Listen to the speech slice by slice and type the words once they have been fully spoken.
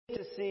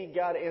see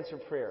God answer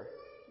prayer.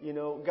 You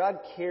know, God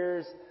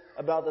cares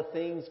about the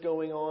things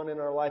going on in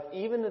our life,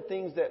 even the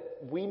things that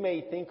we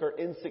may think are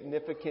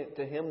insignificant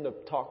to Him to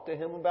talk to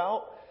Him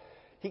about.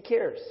 He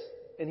cares,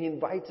 and He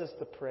invites us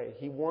to pray.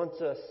 He wants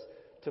us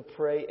to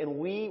pray, and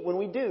when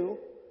we do,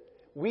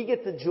 we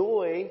get the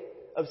joy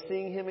of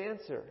seeing Him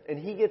answer, and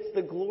He gets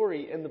the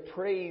glory and the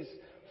praise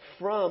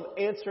from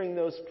answering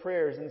those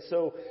prayers. And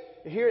so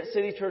here at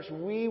City Church,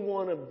 we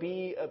want to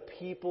be a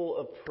people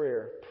of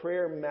prayer.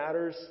 Prayer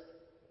matters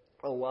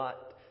a lot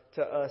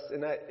to us,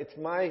 and it's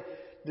my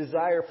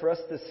desire for us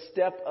to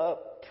step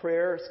up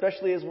prayer,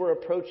 especially as we're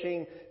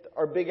approaching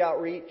our big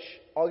outreach,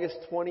 August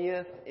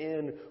 20th,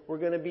 and we're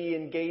going to be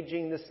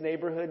engaging this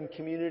neighborhood and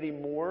community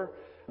more.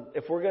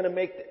 If we're going to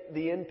make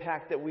the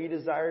impact that we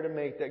desire to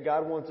make, that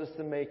God wants us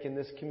to make in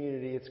this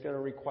community, it's going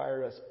to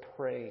require us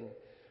praying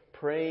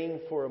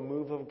for a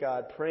move of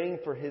God, praying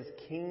for His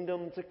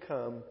kingdom to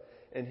come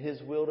and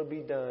His will to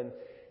be done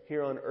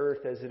here on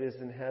earth as it is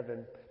in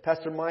heaven.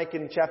 Pastor Mike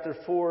in chapter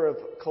 4 of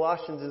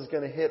Colossians is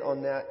going to hit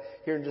on that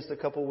here in just a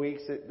couple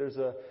weeks. There's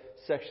a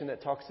section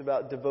that talks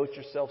about devote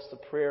yourselves to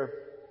prayer.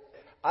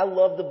 I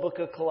love the book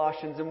of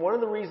Colossians, and one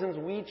of the reasons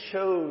we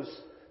chose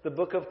the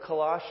book of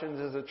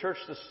Colossians as a church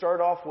to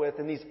start off with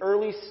in these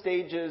early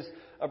stages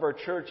of our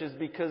church is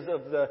because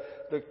of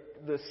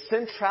the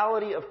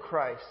centrality of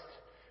Christ.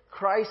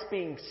 Christ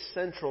being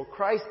central,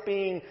 Christ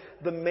being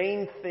the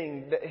main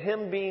thing, that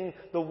Him being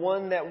the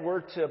one that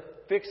we're to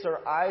fix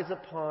our eyes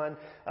upon.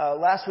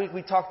 Last week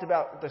we talked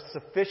about the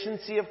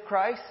sufficiency of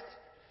Christ.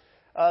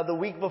 The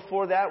week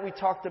before that we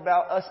talked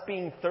about us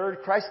being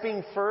third, Christ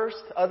being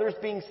first, others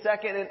being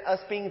second, and us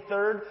being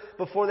third.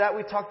 Before that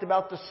we talked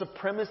about the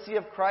supremacy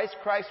of Christ,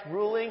 Christ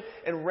ruling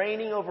and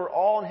reigning over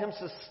all and Him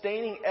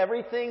sustaining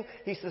everything.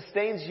 He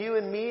sustains you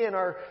and me in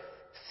our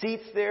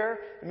seats there,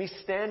 and me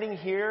standing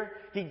here.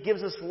 He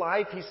gives us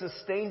life. He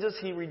sustains us.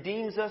 He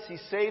redeems us. He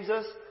saves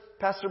us.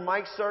 Pastor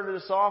Mike started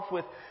us off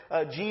with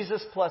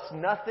Jesus plus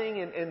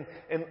nothing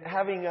and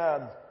having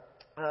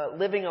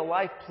living a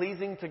life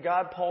pleasing to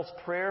God, Paul's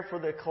prayer for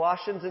the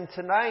Colossians. And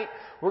tonight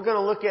we're going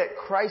to look at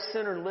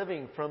Christ-centered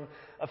living from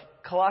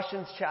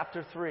Colossians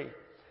chapter 3.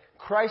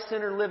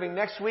 Christ-centered living.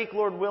 Next week,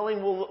 Lord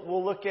willing,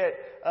 we'll look at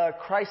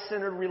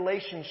Christ-centered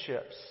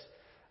relationships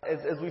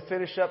as we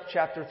finish up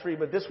chapter 3.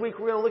 But this week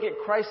we're going to look at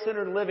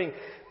Christ-centered living.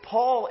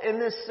 Paul, in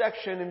this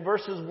section, in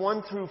verses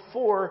 1 through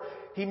 4,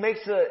 he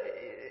makes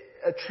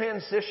a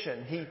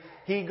transition.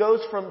 He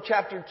goes from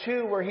chapter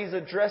 2, where he's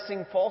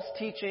addressing false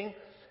teaching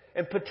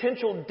and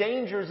potential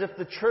dangers if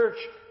the church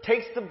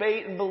takes the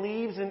bait and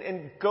believes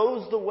and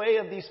goes the way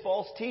of these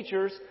false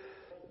teachers,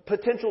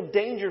 potential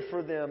danger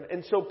for them.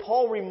 And so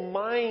Paul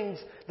reminds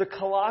the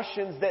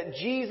Colossians that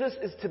Jesus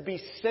is to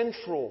be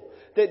central,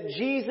 that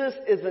Jesus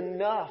is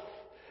enough,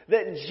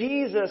 that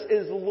Jesus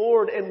is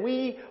Lord and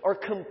we are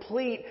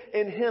complete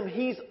in Him.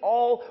 He's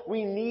all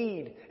we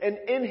need. And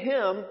in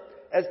Him,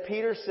 as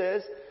Peter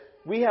says,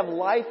 we have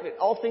life,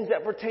 all things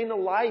that pertain to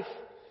life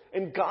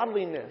and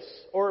godliness.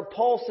 Or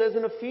Paul says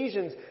in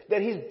Ephesians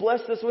that He's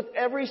blessed us with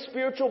every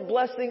spiritual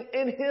blessing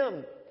in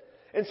Him.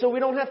 And so we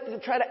don't have to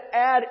try to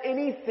add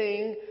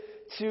anything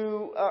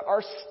to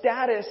our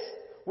status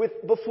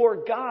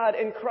before God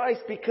and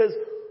Christ, because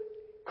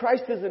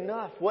Christ is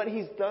enough. What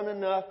He's done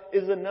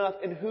is enough,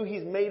 and who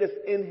He's made us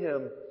in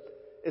Him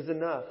is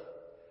enough.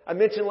 I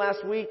mentioned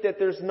last week that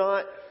there's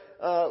not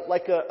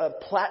like a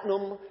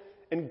platinum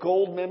and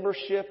gold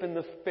membership in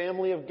the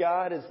family of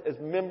God as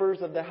members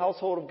of the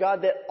household of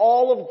God, that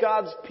all of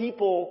God's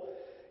people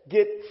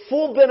get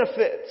full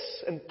benefits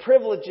and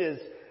privileges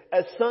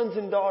as sons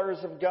and daughters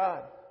of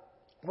God.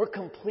 We're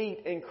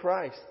complete in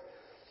Christ.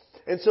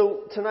 And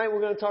so tonight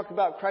we're going to talk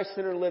about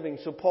Christ-centered living.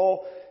 So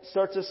Paul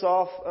starts us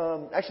off.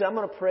 Actually, I'm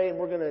going to pray and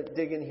we're going to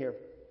dig in here.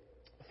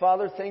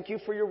 Father, thank You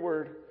for Your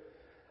word.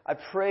 I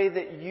pray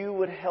that You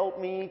would help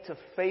me to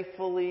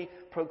faithfully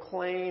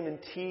proclaim and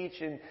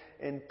teach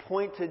and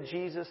point to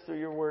Jesus through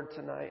Your word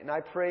tonight. And I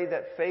pray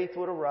that faith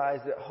would arise,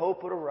 that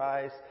hope would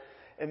arise,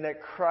 and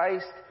that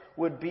Christ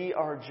would be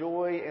our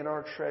joy and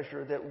our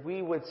treasure, that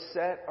we would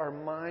set our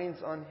minds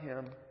on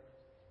Him,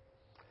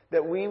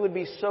 that we would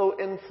be so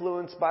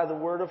influenced by the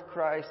word of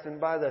Christ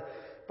and by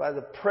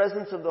the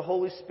presence of the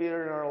Holy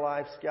Spirit in our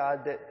lives,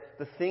 God, that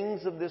the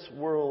things of this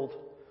world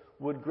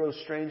would grow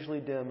strangely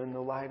dim in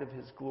the light of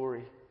His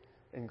glory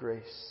and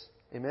grace.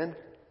 Amen?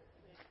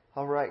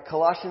 All right,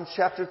 Colossians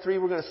chapter 3,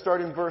 we're going to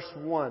start in verse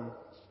 1.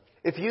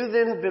 If you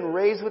then have been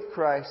raised with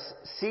Christ,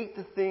 seek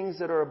the things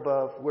that are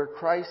above, where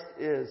Christ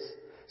is,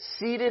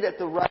 seated at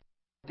the right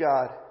hand of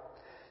God.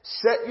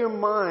 Set your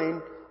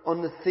mind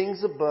on the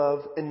things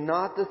above and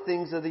not the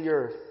things of the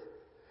earth.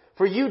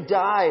 For you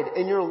died,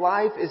 and your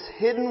life is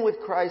hidden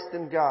with Christ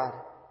in God.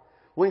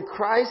 When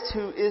Christ,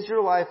 who is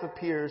your life,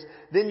 appears,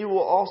 then you will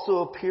also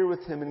appear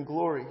with Him in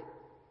glory.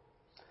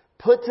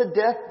 Put to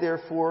death,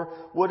 therefore,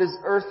 what is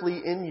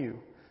earthly in you: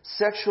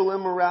 sexual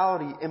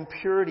immorality,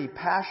 impurity,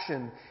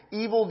 passion,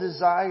 evil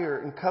desire,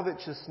 and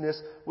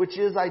covetousness, which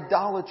is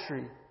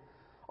idolatry.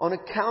 On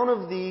account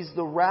of these,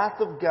 the wrath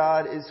of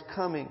God is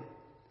coming.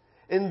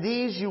 In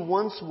these you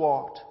once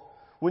walked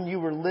when you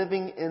were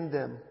living in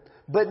them.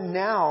 But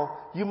now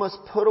you must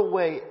put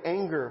away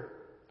anger,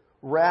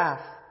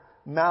 wrath,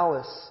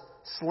 malice,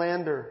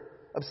 slander,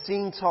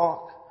 obscene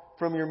talk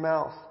from your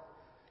mouth.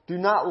 Do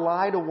not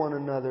lie to one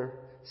another,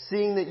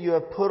 seeing that you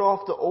have put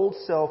off the old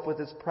self with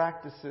its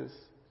practices,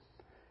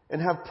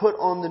 and have put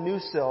on the new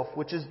self,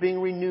 which is being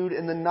renewed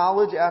in the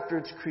knowledge after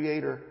its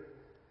Creator.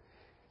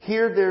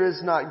 Here there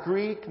is not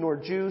Greek nor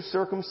Jew,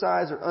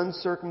 circumcised or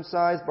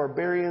uncircumcised,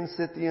 barbarian,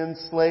 Scythian,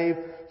 slave,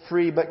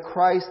 free, but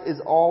Christ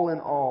is all in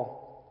all.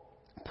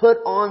 Put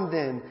on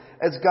then,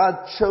 as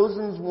God's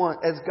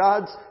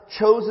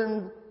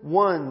chosen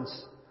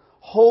ones,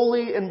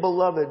 holy and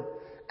beloved,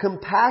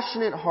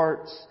 compassionate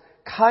hearts,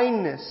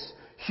 kindness,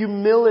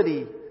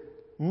 humility,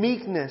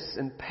 meekness,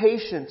 and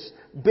patience,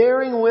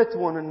 bearing with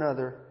one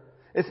another.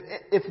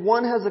 If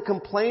one has a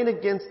complaint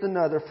against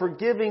another,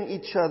 forgiving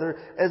each other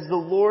as the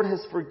Lord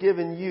has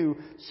forgiven you,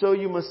 so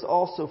you must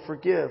also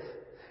forgive.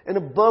 And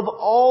above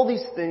all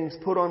these things,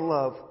 put on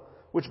love,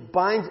 which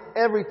binds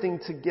everything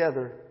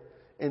together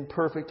in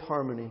perfect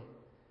harmony.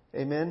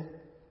 Amen?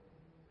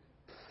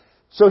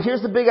 So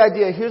here's the big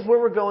idea. Here's where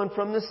we're going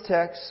from this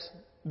text.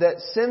 That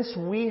since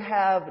we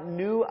have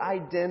new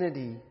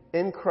identity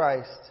in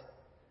Christ,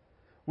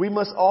 we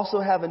must also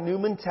have a new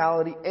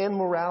mentality and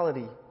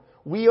morality.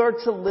 We are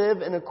to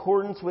live in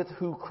accordance with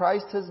who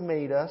Christ has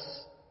made us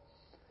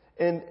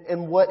and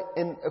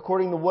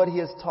according to what He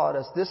has taught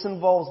us. This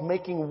involves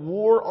making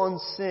war on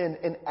sin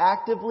and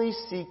actively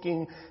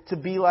seeking to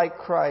be like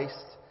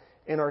Christ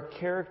in our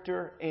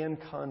character and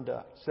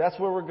conduct. So that's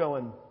where we're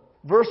going.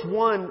 Verse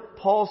 1,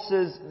 Paul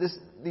says,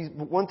 these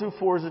 1 through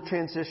 4 is a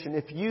transition.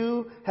 If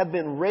you have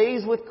been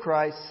raised with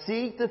Christ,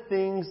 seek the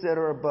things that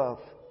are above,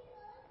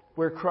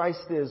 where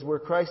Christ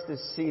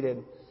is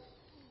seated.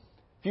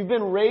 If you've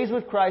been raised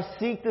with Christ,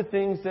 seek the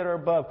things that are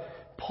above.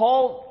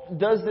 Paul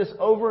does this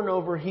over and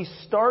over. He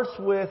starts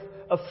with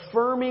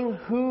affirming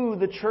who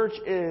the church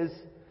is,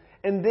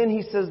 and then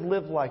he says,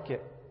 live like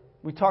it.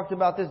 We talked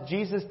about this.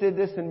 Jesus did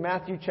this in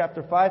Matthew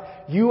chapter 5.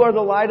 You are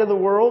the light of the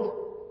world,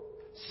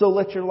 so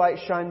let your light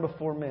shine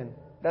before men.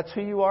 That's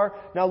who you are.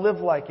 Now live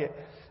like it.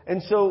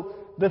 And so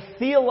the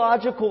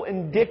theological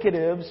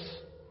indicatives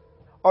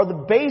are the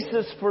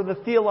basis for the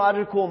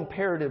theological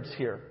imperatives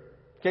here.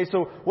 Okay,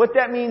 so what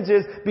that means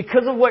is,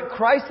 because of what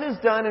Christ has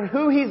done and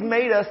who He's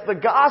made us, the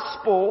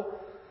gospel,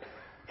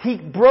 He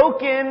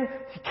broke in,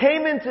 He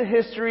came into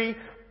history,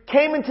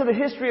 came into the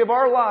history of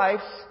our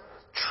lives,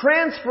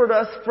 transferred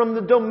us from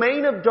the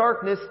domain of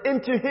darkness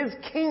into His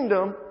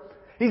kingdom.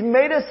 He's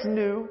made us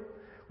new.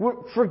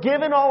 We're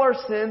forgiven all our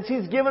sins.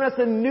 He's given us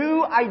a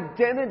new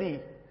identity,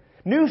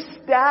 new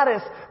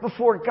status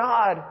before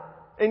God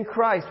in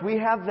Christ. We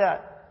have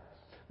that.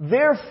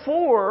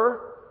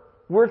 Therefore,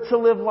 we're to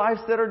live lives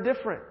that are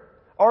different.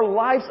 Our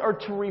lives are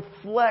to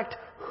reflect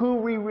who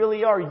we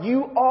really are.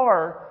 You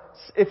are,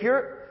 if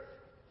you're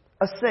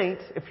a saint,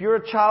 if you're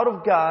a child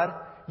of God,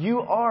 you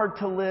are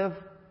to live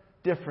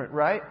different,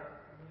 right?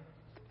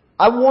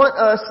 I want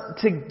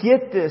us to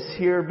get this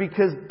here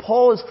because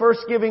Paul is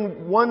first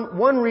giving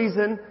one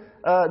reason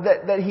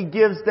that he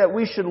gives that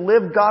we should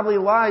live godly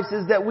lives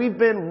is that we've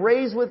been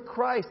raised with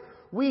Christ.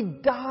 We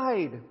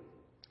died.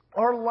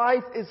 Our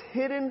life is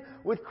hidden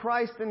with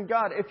Christ in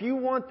God. If you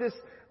want this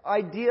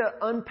idea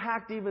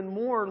unpacked even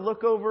more,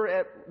 look over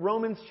at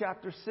Romans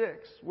chapter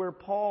 6, where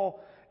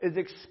Paul is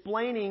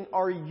explaining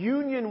our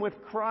union with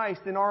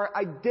Christ and our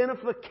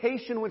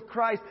identification with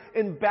Christ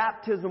in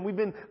baptism. We've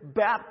been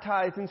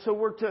baptized, and so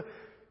we're to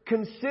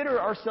consider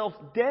ourselves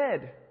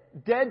dead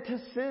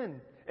to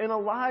sin and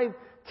alive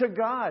to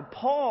God.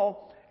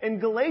 Paul in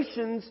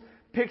Galatians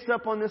picks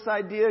up on this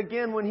idea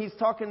again when he's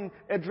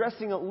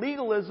addressing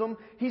legalism.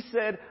 He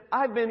said,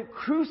 I've been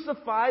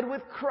crucified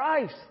with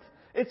Christ.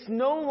 It's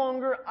no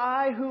longer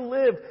I who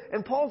live.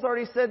 And Paul's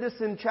already said this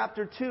in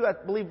chapter 2, I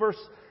believe verse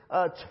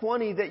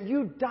 20, that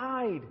you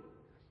died.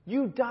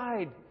 You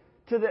died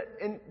to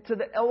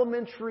the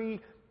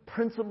elementary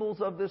principles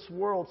of this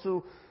world.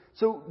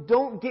 So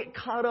don't get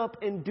caught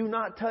up in do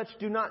not touch,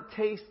 do not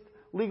taste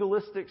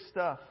legalistic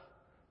stuff.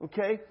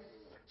 Okay?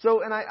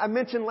 So, and I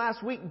mentioned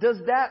last week, does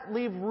that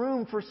leave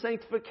room for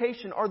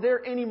sanctification? Are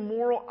there any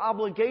moral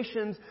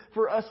obligations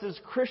for us as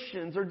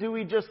Christians? Or do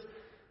we just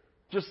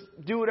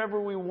do whatever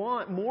we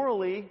want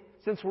morally,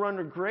 since we're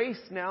under grace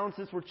now and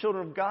since we're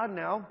children of God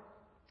now?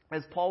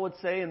 As Paul would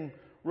say in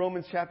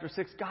Romans chapter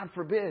 6, God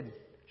forbid.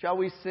 Shall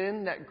we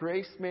sin that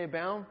grace may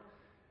abound?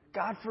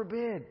 God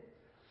forbid.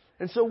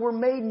 And so we're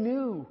made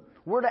new.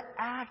 We're to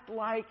act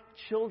like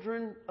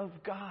children of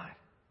God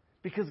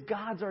because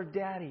God's our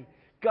daddy.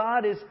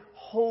 God is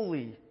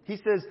holy. He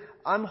says,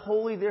 I'm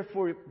holy,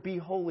 therefore be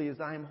holy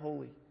as I am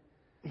holy.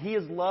 He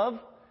is love,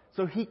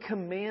 so He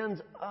commands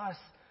us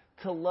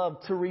to love,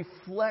 to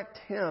reflect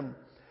Him.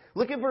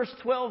 Look at verse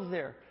 12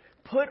 there.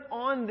 Put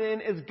on then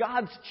as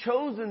God's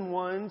chosen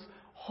ones,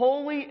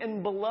 holy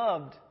and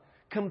beloved,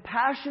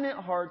 compassionate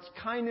hearts,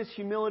 kindness,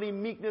 humility,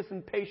 meekness,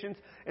 and patience,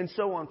 and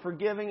so on,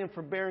 forgiving and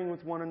forbearing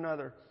with one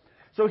another.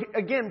 So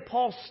again,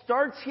 Paul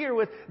starts here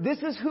with, this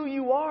is who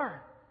you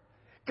are.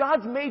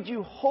 God's made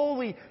you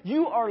holy.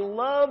 You are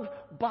loved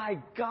by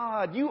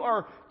God. You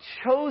are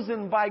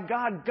chosen by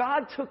God.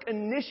 God took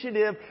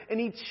initiative and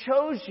He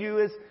chose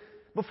you as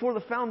before the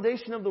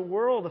foundation of the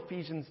world,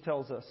 Ephesians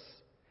tells us.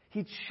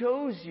 He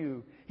chose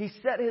you. He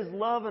set His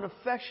love and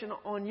affection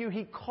on you.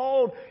 He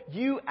called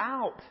you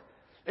out.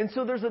 And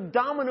so there's a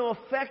domino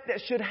effect that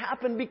should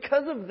happen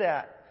because of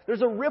that.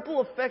 There's a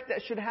ripple effect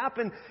that should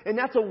happen, and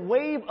that's a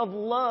wave of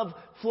love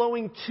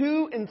flowing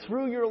to and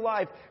through your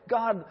life.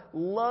 God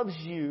loves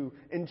you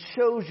and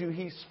chose you.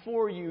 He's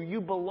for you. You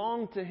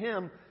belong to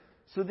Him.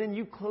 So then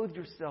you clothe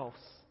yourselves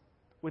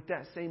with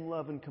that same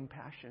love and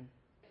compassion.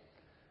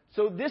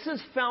 So this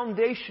is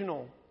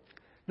foundational.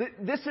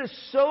 This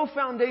is so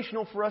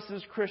foundational for us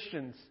as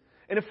Christians.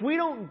 And if we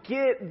don't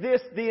get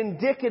this, the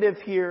indicative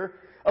here,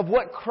 of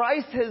what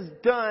Christ has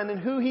done and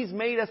who He's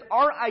made us,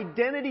 our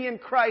identity in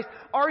Christ,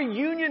 our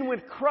union with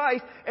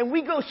Christ, and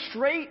we go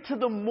straight to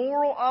the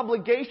moral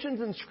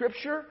obligations in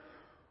Scripture,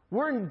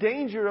 we're in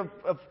danger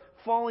of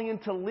falling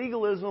into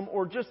legalism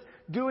or just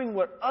doing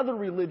what other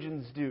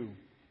religions do.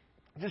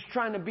 Just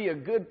trying to be a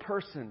good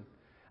person.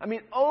 I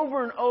mean,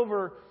 over and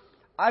over,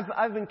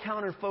 I've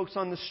encountered folks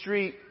on the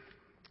street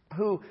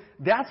who,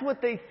 that's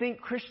what they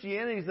think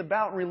Christianity is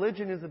about,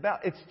 religion is about.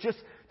 It's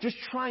just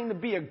trying to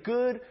be a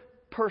good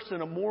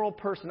person, a moral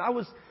person. I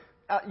was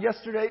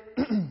yesterday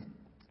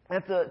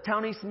at the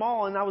Town East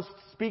Mall, and I was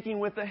speaking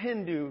with a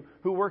Hindu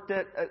who worked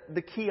at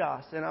the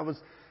kiosk, and I was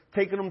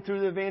taking them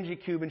through the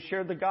EvangeCube and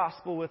shared the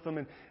gospel with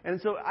them.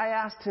 And so I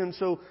asked him,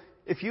 so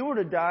if you were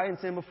to die and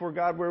stand before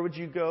God, where would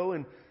you go?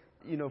 And,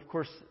 you know, of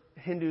course,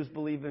 Hindus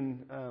believe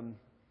in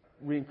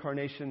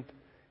reincarnation.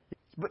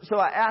 But so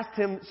I asked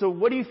him, so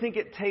what do you think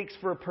it takes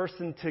for a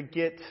person to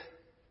get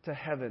to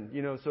heaven?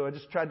 You know, so I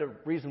just tried to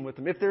reason with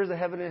him. If there's a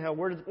heaven and hell,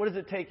 what does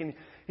it take? And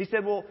he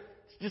said, well,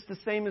 it's just the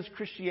same as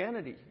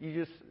Christianity.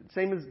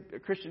 Same as a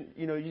Christian,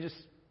 you know, you just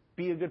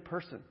be a good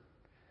person.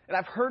 And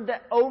I've heard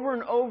that over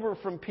and over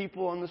from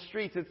people on the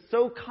streets. It's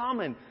so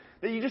common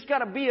that you just got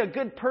to be a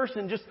good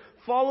person. Just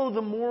follow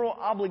the moral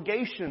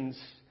obligations,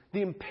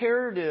 the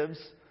imperatives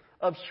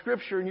of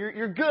Scripture, and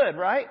you're good,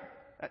 right?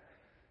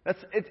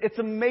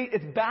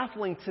 It's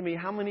baffling to me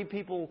how many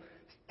people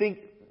think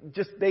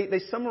they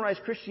summarize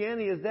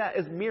Christianity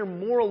as mere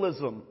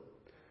moralism.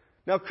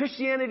 Now,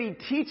 Christianity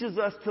teaches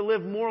us to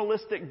live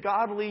moralistic,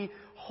 godly,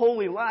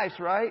 holy lives,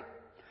 right?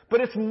 But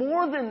it's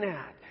more than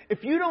that.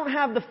 If you don't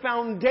have the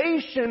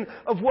foundation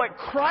of what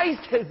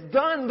Christ has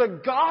done,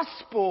 the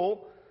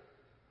gospel,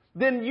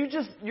 then you're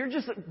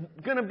just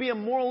going to be a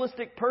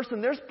moralistic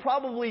person. There's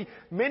probably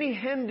many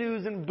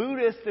Hindus and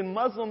Buddhists and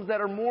Muslims that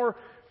are more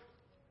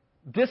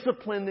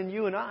disciplined than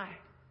you and I.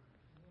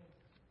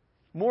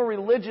 More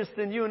religious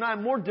than you and I.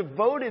 More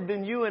devoted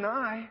than you and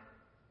I.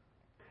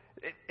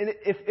 And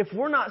if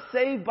we're not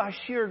saved by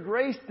sheer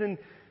grace, then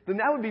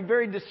that would be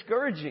very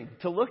discouraging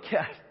to look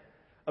at.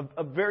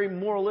 A very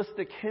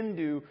moralistic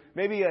Hindu,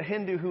 maybe a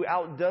Hindu who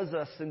outdoes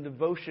us in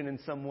devotion in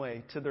some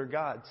way to their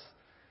gods,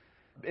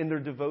 in their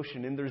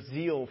devotion, in their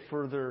zeal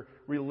for their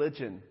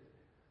religion.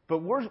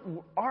 But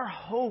our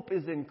hope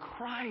is in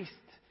Christ,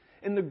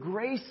 in the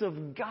grace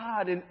of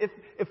God. And if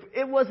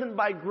it wasn't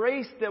by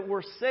grace that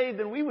we're saved,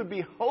 then we would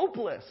be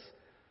hopeless.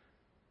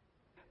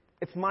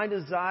 It's my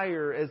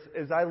desire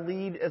as I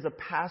lead as a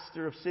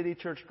pastor of City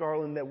Church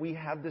Garland that we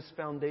have this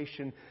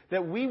foundation,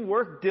 that we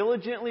work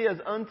diligently as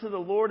unto the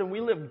Lord and we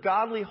live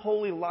godly,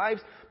 holy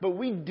lives, but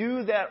we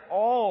do that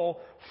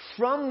all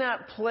from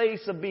that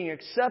place of being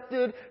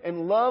accepted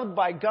and loved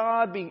by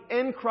God, being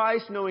in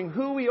Christ, knowing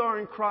who we are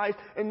in Christ,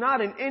 and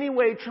not in any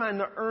way trying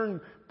to earn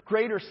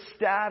greater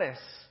status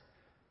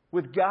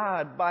with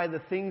God by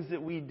the things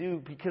that we do,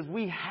 because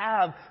we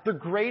have the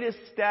greatest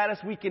status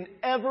we can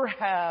ever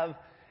have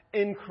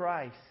in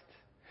Christ.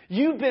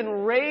 You've been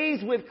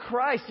raised with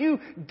Christ. You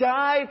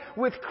died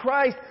with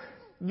Christ.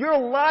 Your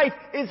life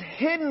is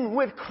hidden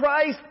with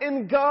Christ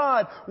in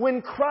God.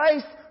 When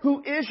Christ,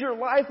 who is your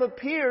life,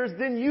 appears,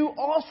 then you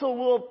also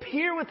will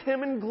appear with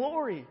Him in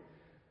glory.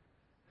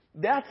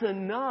 That's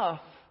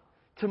enough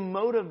to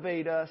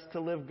motivate us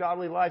to live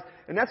godly lives.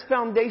 And that's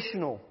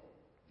foundational.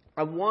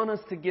 I want us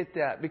to get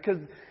that, because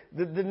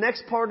the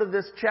next part of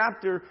this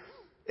chapter,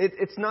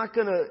 it's not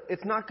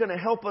gonna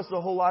help us a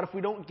whole lot if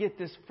we don't get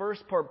this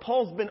first part.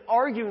 Paul's been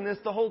arguing this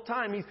the whole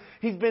time.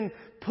 He's been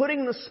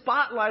putting the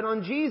spotlight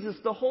on Jesus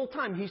the whole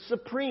time. He's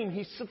supreme.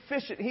 He's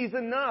sufficient. He's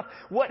enough.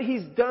 What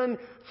He's done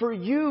for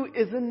you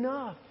is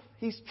enough.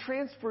 He's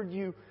transferred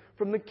you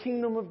from the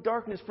kingdom of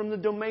darkness, from the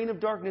domain of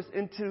darkness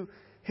into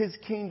His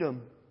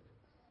kingdom.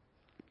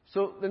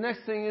 So the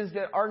next thing is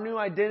that our new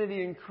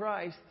identity in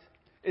Christ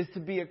is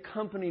to be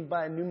accompanied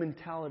by a new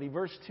mentality.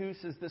 Verse 2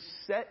 says to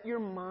set your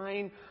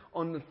mind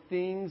on the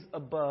things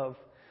above,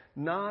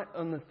 not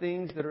on the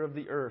things that are of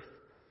the earth.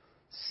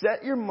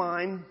 Set your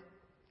mind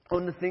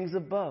on the things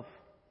above.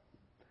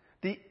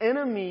 The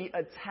enemy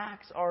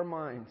attacks our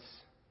minds.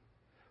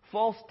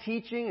 False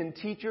teaching and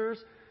teachers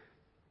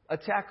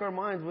attack our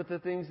minds with the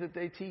things that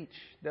they teach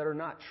that are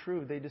not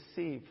true. They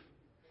deceive.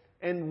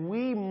 And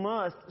we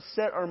must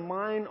set our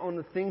mind on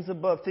the things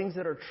above, things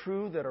that are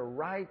true, that are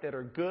right, that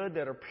are good,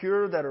 that are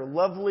pure, that are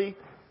lovely,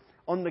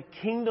 on the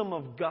kingdom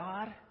of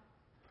God.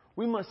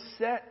 We must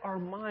set our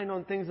mind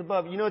on things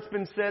above. You know, it's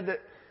been said that,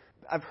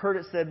 I've heard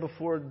it said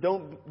before,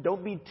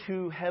 don't be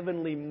too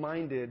heavenly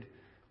minded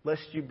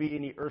lest you be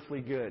any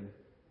earthly good.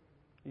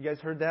 You guys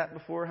heard that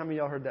before? How many of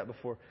y'all heard that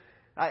before?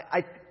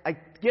 I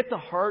get the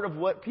heart of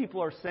what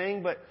people are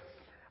saying, but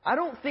I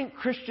don't think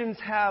Christians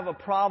have a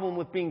problem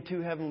with being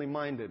too heavenly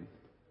minded.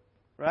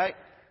 Right?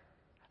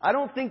 I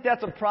don't think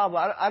that's a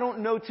problem. I don't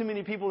know too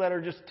many people that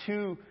are just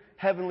too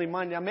heavenly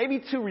minded. Now,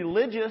 maybe too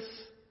religious.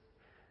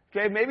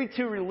 Okay, maybe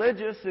too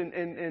religious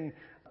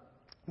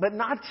but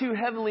not too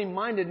heavenly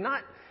minded.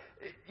 Not,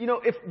 you know,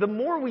 if the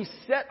more we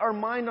set our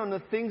mind on the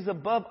things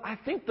above, I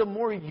think the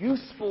more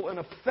useful and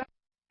effective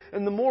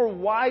and the more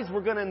wise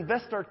we're going to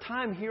invest our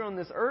time here on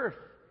this earth.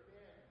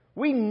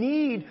 We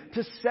need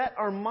to set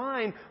our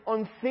mind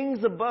on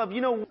things above.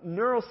 You know,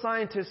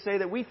 neuroscientists say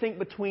that we think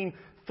between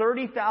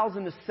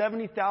 30,000 to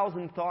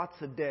 70,000 thoughts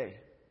a day.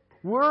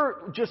 We're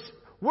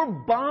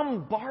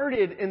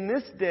bombarded in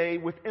this day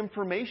with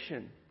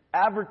information,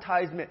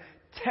 advertisement,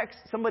 text.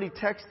 Somebody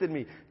texted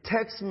me,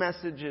 text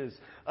messages,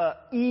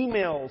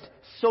 emails,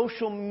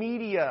 social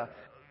media,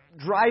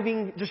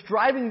 just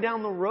driving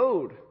down the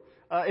road.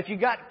 If you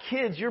got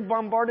kids, you're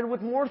bombarded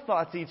with more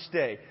thoughts each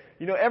day.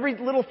 You know, every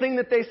little thing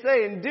that they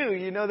say and do,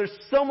 you know, there's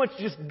so much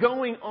just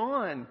going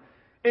on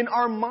in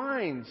our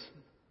minds.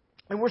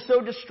 And we're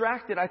so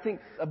distracted. I think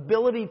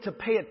ability to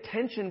pay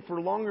attention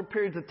for longer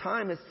periods of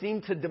time has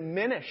seemed to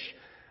diminish.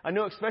 I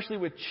know especially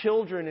with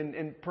children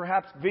and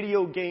perhaps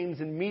video games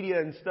and media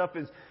and stuff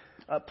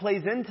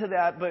plays into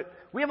that. But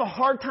we have a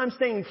hard time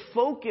staying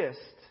focused.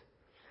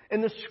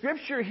 And the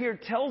scripture here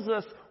tells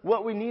us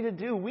what we need to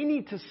do. We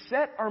need to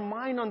set our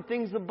mind on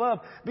things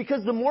above.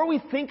 Because the more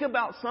we think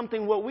about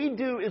something, what we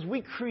do is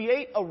we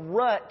create a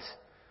rut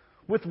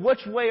with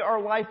which way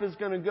our life is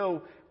going to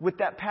go with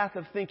that path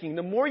of thinking.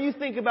 The more you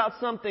think about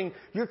something,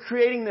 you're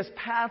creating this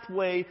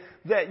pathway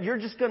that you're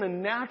just going to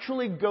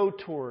naturally go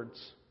towards.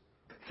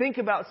 Think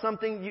about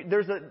something,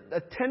 there's a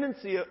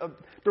tendency, a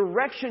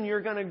direction you're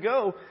going to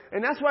go.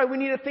 And that's why we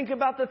need to think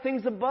about the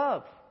things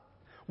above.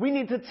 We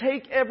need to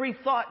take every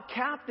thought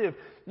captive.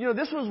 You know,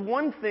 this was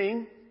one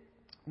thing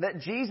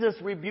that Jesus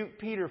rebuked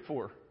Peter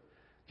for.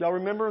 Do y'all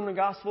remember in the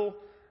Gospel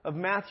of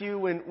Matthew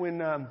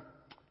when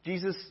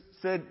Jesus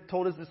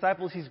told his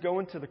disciples he's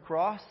going to the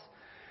cross?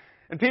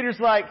 And Peter's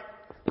like,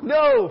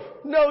 no,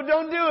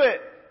 don't do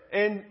it.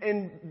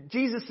 And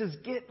Jesus says,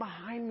 get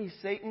behind me,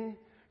 Satan.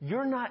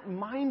 You're not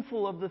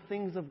mindful of the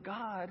things of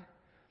God,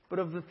 but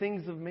of the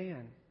things of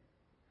man.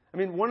 I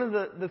mean, one of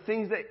the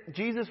things that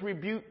Jesus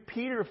rebuked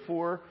Peter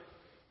for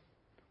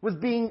was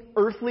being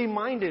earthly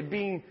minded,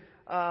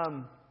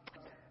 and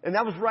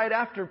that was right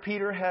after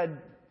Peter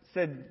had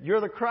said, you're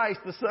the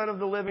Christ, the Son of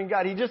the living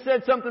God. He just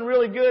said something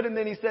really good and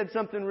then he said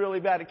something really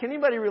bad. Can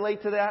anybody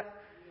relate to that?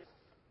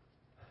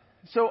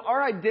 So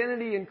our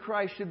identity in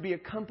Christ should be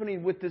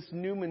accompanied with this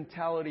new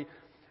mentality.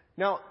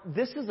 Now,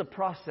 this is a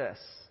process,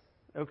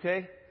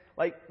 okay?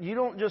 Like, you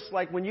don't just,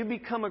 like, when you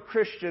become a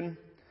Christian,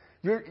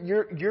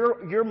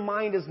 your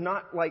mind is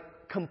not, like,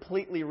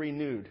 completely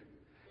renewed.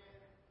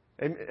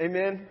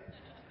 Amen?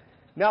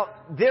 Now,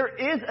 there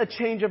is a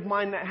change of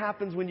mind that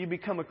happens when you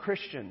become a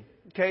Christian.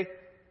 Okay?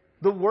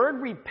 The word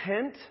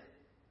repent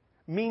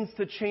means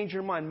to change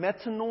your mind.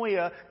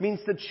 Metanoia means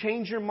to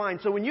change your mind.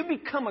 So when you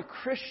become a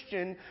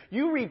Christian,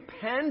 you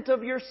repent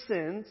of your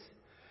sins.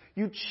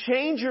 You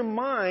change your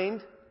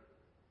mind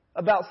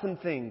about some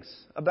things.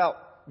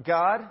 About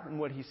God and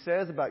what He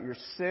says, about your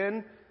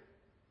sin,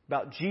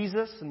 about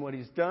Jesus and what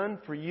He's done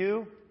for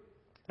you.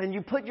 And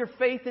you put your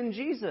faith in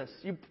Jesus.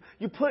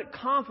 You put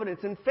confidence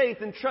and faith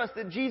and trust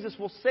that Jesus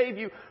will save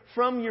you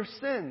from your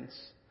sins.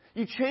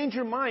 You change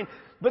your mind.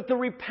 But the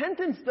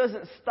repentance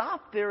doesn't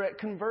stop there at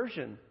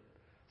conversion.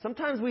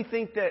 Sometimes we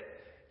think that,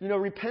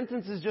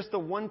 repentance is just a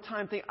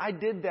one-time thing. I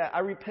did that. I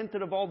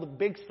repented of all the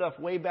big stuff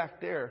way back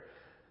there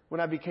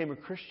when I became a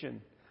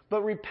Christian.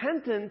 But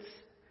repentance,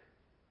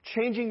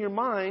 changing your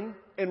mind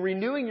and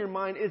renewing your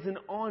mind, is an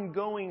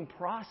ongoing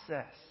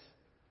process.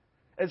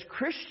 As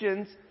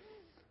Christians,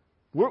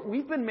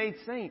 we've been made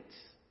saints,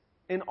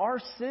 and our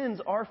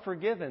sins are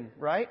forgiven,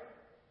 right?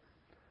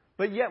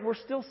 But yet we're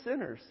still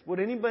sinners.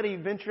 Would anybody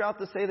venture out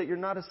to say that you're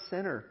not a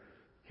sinner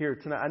here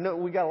tonight? I know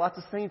we got lots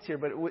of saints here,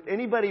 but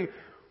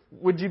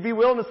would you be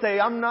willing to say,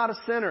 I'm not a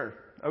sinner?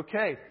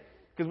 Okay.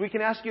 Because we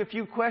can ask you a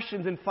few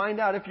questions and find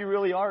out if you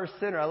really are a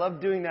sinner. I love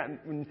doing that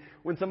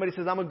when somebody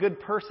says, I'm a good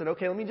person.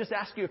 Okay, let me just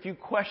ask you a few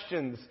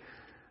questions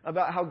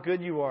about how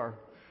good you are.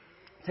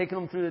 Taking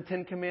them through the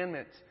Ten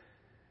Commandments.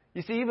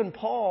 You see, even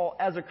Paul,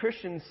 as a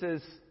Christian,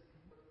 says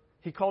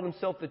he called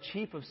himself the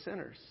chief of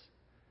sinners.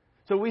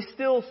 So we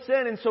still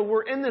sin, and so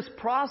we're in this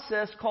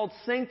process called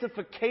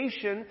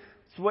sanctification.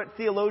 It's what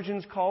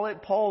theologians call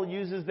it. Paul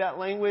uses that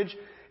language.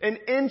 And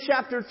in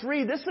chapter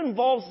 3, this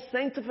involves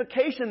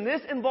sanctification.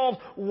 This involves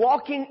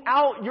walking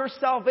out your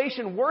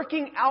salvation,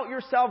 working out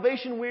your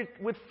salvation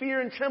with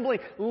fear and trembling,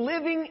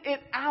 living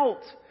it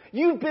out.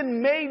 You've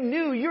been made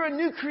new. You're a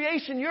new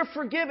creation. You're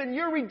forgiven.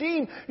 You're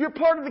redeemed. You're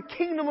part of the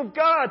kingdom of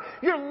God.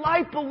 Your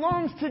life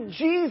belongs to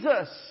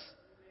Jesus.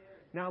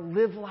 Now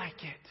live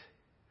like it.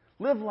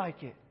 Live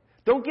like it.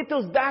 Don't get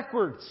those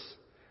backwards.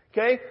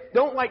 Okay?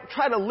 Don't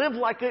try to live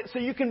like it so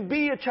you can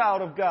be a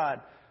child of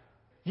God.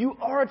 You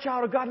are a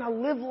child of God. Now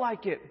live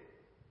like it.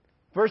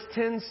 Verse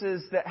 10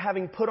 says that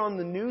having put on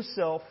the new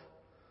self,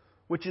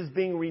 which is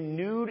being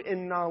renewed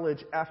in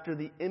knowledge after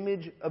the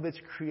image of its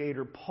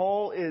creator.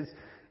 Paul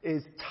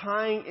is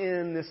tying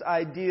in this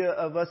idea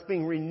of us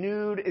being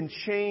renewed and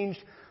changed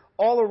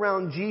all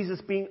around Jesus,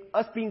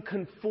 us being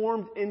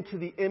conformed into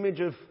the image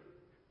of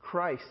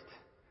Christ.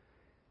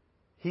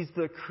 He's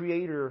the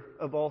creator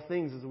of all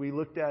things, as we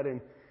looked at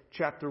in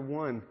chapter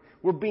 1.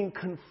 We're being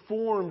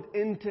conformed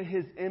into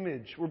His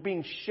image. We're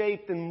being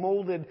shaped and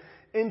molded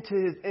into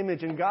His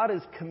image. And God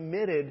is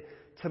committed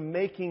to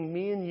making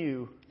me and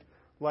you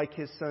like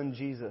His Son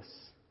Jesus.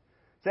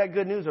 Is that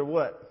good news or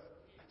what?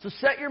 So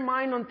set your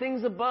mind on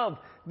things above.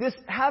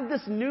 Have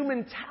this new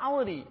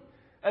mentality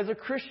as a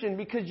Christian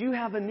because you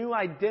have a new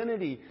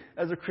identity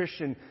as a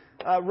Christian.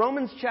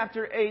 Romans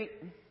chapter 8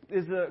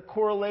 is a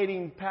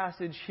correlating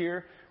passage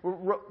here.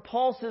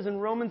 Paul says in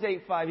Romans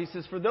 8:5, he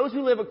says, "For those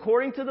who live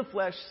according to the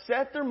flesh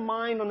set their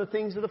mind on the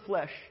things of the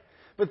flesh.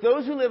 But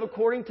those who live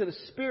according to the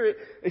Spirit,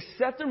 they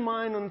set their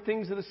mind on the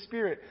things of the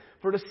Spirit.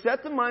 For to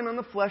set the mind on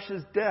the flesh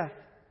is death.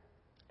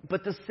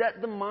 But to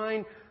set the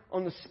mind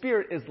on the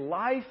Spirit is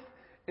life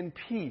and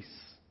peace.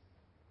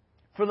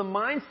 For the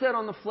mind set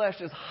on the flesh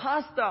is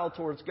hostile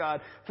towards God,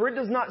 for it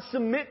does not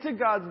submit to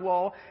God's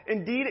law.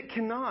 Indeed, it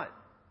cannot.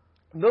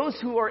 Those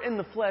who are in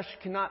the flesh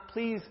cannot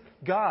please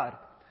God.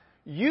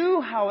 You,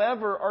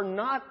 however, are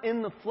not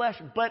in the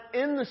flesh, but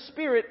in the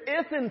Spirit,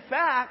 if in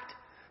fact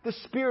the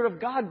Spirit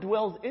of God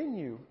dwells in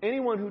you.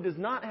 Anyone who does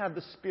not have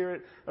the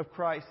Spirit of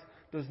Christ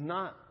does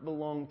not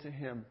belong to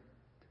Him."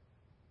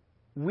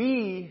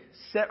 We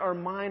set our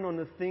mind on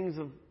the things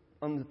of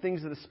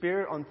the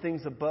Spirit, on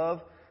things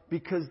above,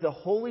 because the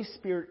Holy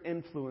Spirit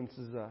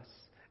influences us.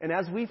 And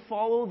as we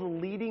follow the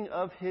leading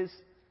of His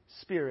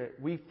Spirit,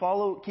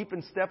 keep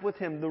in step with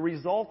Him, the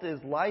result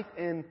is life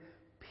and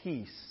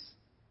peace.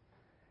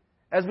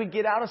 As we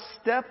get out of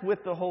step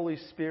with the Holy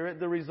Spirit,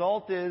 the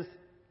result is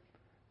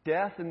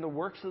death and the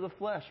works of the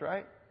flesh,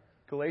 right?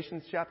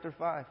 Galatians chapter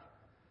 5.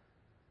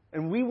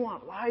 And we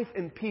want life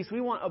and peace.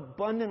 We want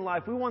abundant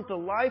life. We want the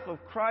life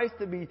of Christ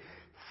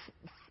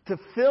to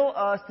fill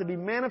us, to be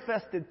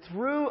manifested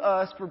through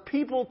us, for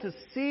people to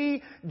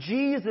see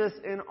Jesus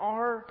in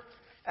our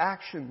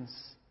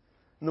actions,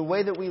 in the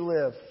way that we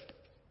live.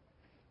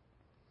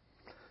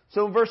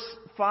 So in verse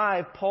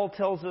 5, Paul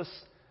tells us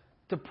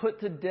to put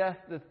to death,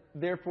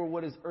 therefore,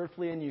 what is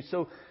earthly in you.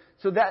 So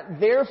that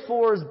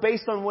therefore is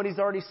based on what he's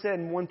already said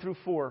in 1 through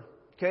 4.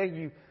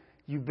 Okay?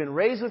 You've been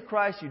raised with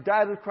Christ. You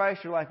died with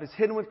Christ. Your life is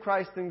hidden with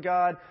Christ in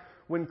God.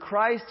 When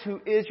Christ, who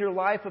is your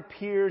life,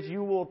 appears,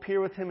 you will appear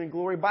with Him in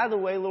glory. By the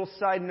way, a little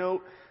side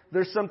note,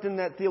 there's something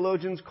that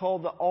theologians call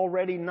the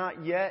already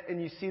not yet,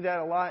 and you see that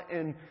a lot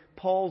in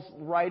Paul's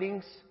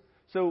writings.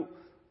 So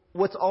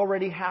what's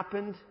already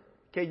happened?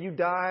 Okay, you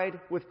died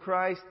with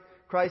Christ.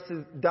 Christ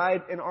has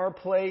died in our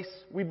place.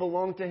 We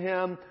belong to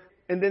Him.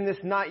 And then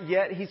this not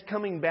yet, He's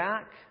coming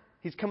back.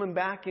 He's coming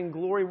back in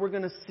glory. We're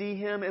going to see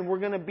Him and we're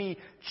going to be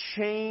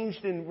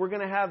changed and we're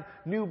going to have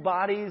new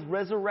bodies,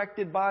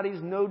 resurrected bodies,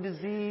 no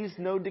disease,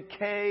 no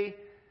decay,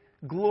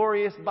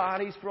 glorious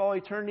bodies for all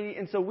eternity.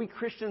 And so we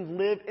Christians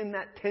live in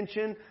that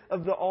tension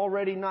of the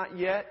already not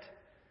yet.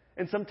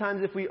 And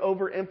sometimes if we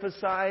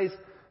overemphasize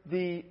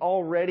the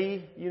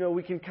already,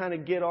 we can kind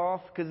of get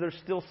off because there's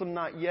still some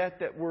not yet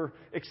that we're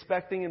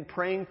expecting and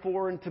praying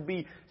for and to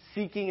be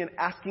seeking and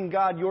asking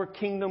God, your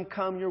kingdom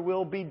come, your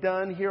will be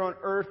done here on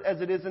earth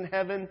as it is in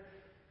heaven.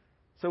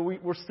 So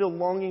we're still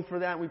longing for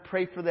that. We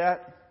pray for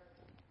that.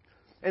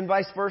 And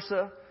vice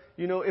versa.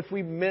 If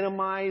we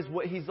minimize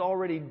what He's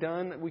already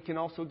done, we can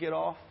also get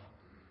off.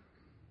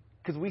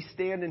 Because we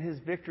stand in His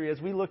victory.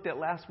 As we looked at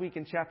last week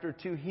in chapter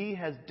 2, He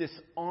has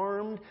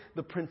disarmed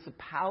the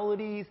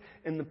principalities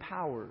and the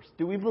powers.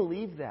 Do we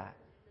believe that?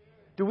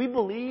 Do we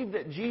believe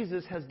that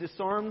Jesus has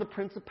disarmed the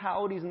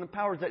principalities and the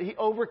powers, that He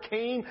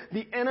overcame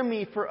the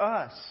enemy for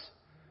us?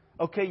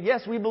 Okay,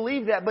 yes, we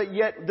believe that, but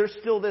yet there's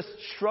still this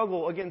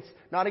struggle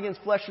not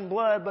against flesh and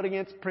blood, but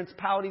against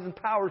principalities and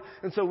powers.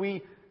 And so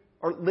we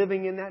are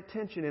living in that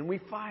tension, and we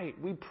fight,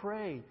 we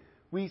pray.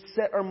 We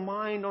set our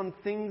mind on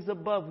things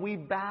above. We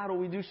battle.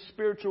 We do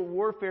spiritual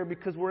warfare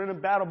because we're in a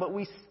battle. But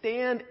we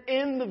stand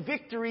in the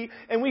victory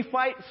and we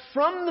fight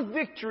from the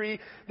victory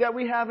that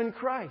we have in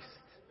Christ.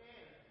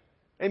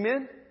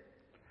 Amen?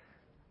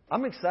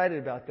 I'm excited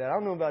about that. I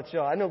don't know about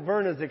y'all. I know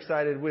Verna's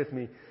excited with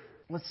me.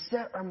 Let's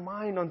set our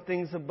mind on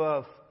things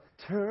above.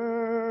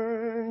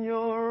 Turn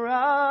your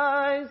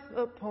eyes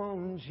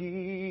upon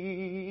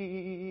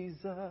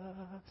Jesus.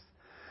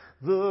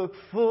 Look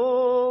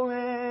full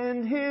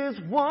in His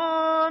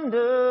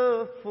wonderful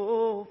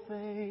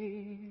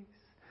face,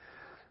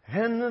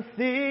 and the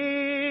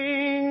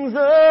things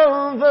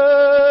of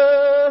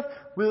earth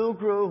will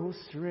grow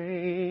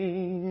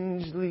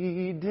strangely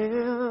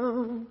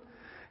dim,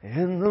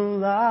 and the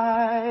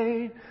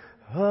light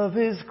of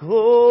His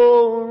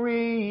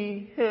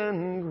glory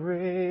and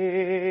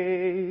grace.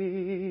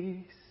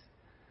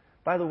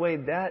 By the way,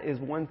 that is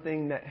one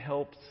thing that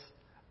helps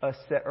us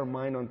set our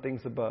mind on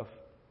things above.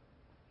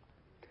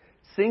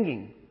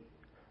 Singing,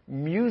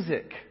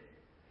 music.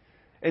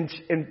 And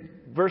in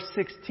verse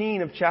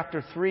 16 of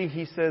chapter 3,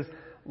 he says,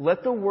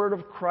 let the word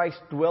of Christ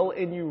dwell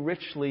in you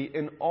richly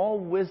in all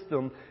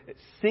wisdom,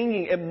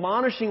 singing,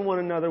 admonishing one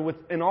another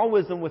in all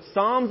wisdom with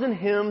psalms and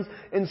hymns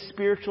and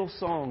spiritual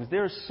songs.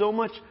 There is so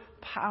much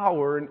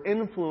power and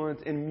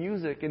influence in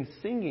music and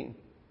singing.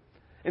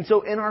 And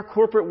so in our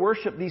corporate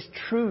worship, these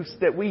truths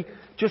that we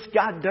just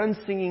got done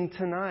singing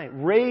tonight,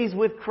 raise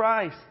with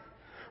Christ,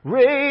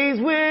 raise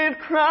with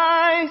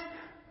Christ,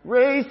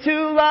 raised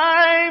to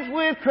life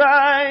with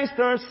Christ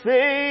our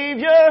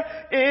Savior,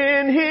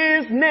 in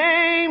His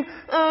name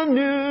a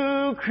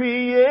new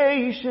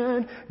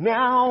creation.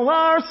 Now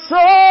our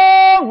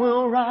soul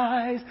will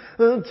rise,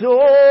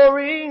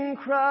 adoring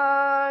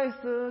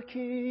Christ the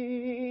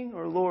King,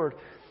 our Lord.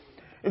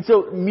 And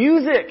so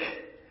music,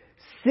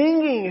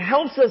 singing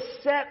helps us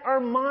set our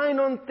mind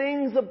on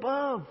things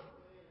above.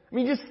 I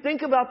mean, just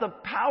think about the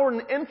power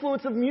and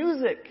influence of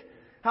music.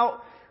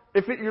 How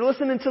you're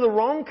listening to the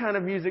wrong kind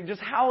of music, just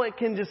how it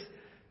can just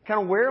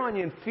kind of wear on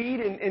you and feed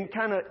and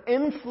kind of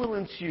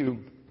influence you.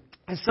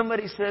 And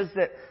somebody says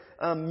that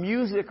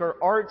music or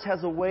arts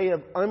has a way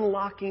of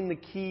unlocking the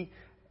key,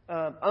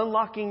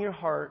 unlocking your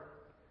heart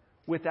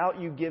without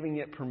you giving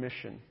it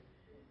permission.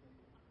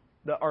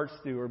 The arts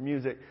do, or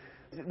music.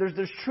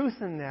 There's truth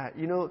in that,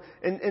 you know.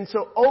 And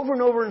so over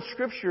and over in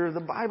Scripture,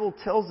 the Bible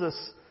tells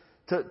us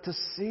to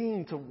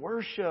sing, to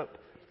worship.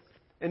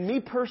 And me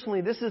personally,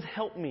 this has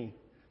helped me.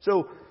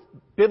 So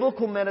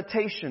biblical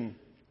meditation,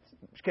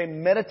 okay,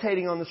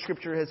 meditating on the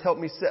Scripture has helped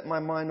me set my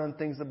mind on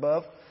things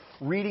above.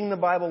 Reading the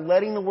Bible,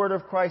 letting the Word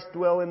of Christ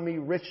dwell in me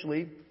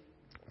richly.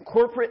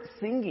 Corporate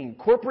singing,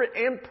 corporate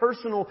and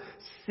personal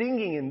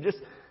singing, and just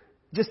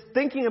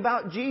thinking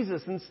about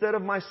Jesus instead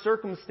of my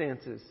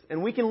circumstances.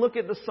 And we can look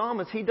at the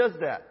psalmist. He does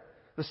that.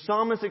 The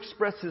psalmist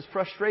expressed his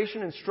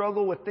frustration and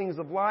struggle with things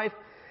of life,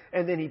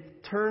 and then he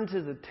turns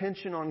his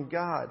attention on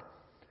God.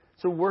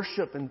 So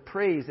worship and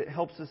praise, it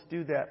helps us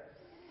do that.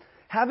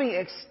 Having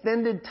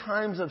extended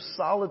times of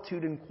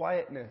solitude and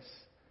quietness.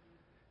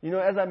 You know,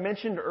 as I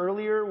mentioned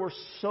earlier, we're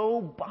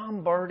so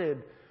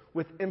bombarded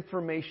with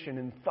information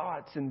and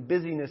thoughts and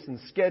busyness and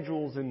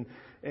schedules and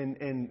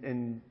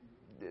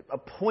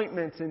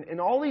appointments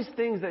and all these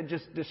things that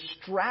just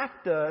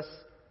distract us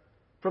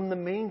from the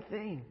main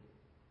thing.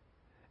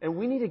 And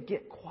we need to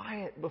get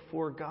quiet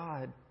before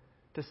God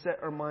to set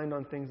our mind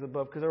on things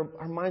above, because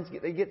our minds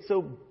get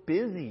so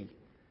busy.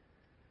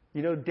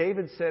 You know,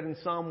 David said in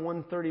Psalm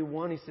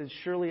 131, he says,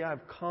 surely I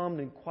have calmed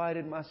and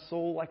quieted my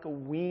soul like a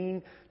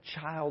weaned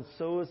child.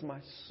 So is my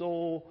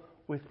soul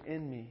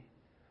within me.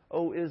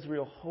 O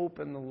Israel, hope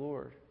in the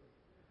Lord.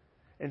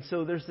 And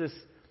so there's this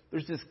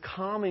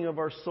calming of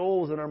our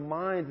souls and our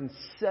minds and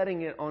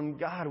setting it on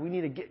God. We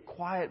need to get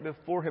quiet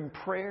before Him.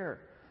 Prayer.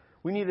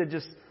 We need to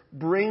just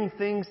bring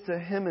things to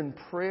Him in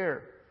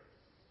prayer.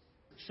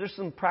 There's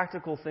some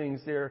practical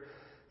things there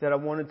that I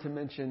wanted to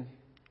mention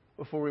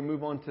before we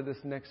move on to this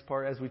next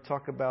part as we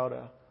talk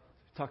about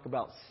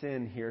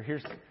sin here.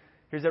 Here's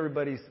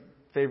everybody's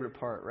favorite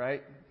part,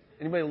 right?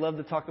 Anybody love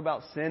to talk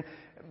about sin?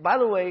 By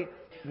the way,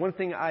 one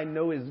thing I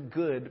know is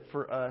good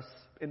for us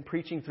in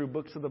preaching through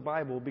books of the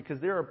Bible, because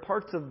there are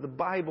parts of the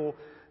Bible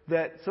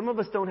that some of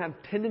us don't have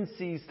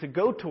tendencies to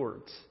go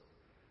towards.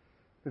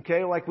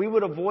 Okay, like we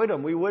would avoid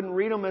them. We wouldn't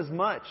read them as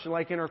much.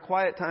 Like in our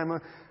quiet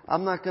time,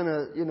 I'm not going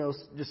to,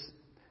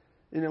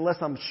 unless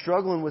I'm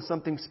struggling with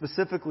something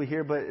specifically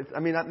here.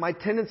 But my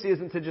tendency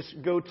isn't to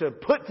just go to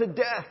put to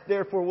death,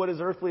 therefore, what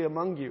is earthly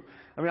among you.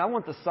 I mean, I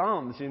want the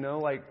Psalms,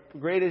 like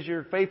great is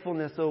your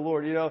faithfulness, O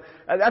Lord.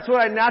 That's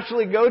what I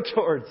naturally go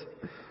towards.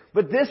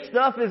 But this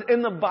stuff is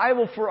in the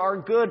Bible for our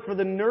good, for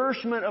the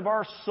nourishment of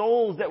our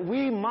souls, that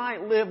we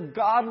might live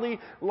godly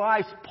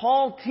lives.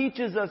 Paul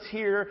teaches us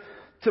here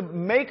to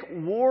make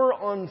war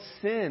on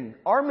sin.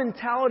 Our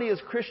mentality as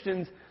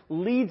Christians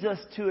leads us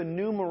to a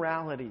new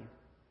morality.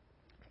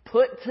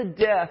 Put to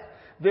death,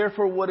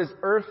 therefore, what is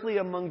earthly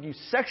among you.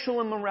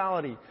 Sexual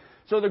immorality.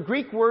 So the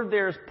Greek word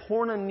there is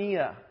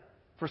porneia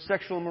for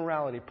sexual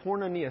immorality.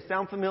 Porneia.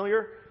 Sound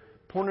familiar?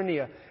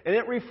 Porneia. And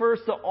it refers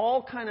to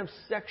all kind of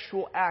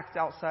sexual acts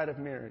outside of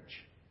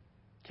marriage.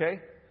 Okay?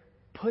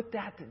 Put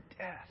that to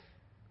death.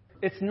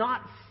 It's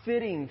not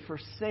fitting for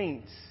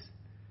saints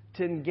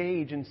to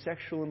engage in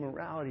sexual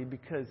immorality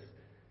because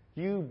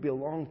you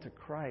belong to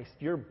Christ.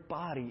 Your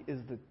body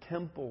is the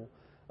temple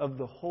of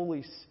the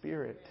Holy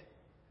Spirit.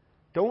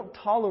 Don't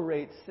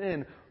tolerate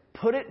sin.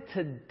 Put it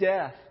to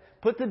death.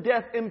 Put to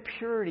death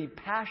impurity,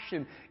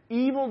 passion,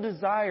 evil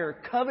desire,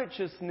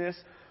 covetousness,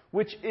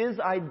 which is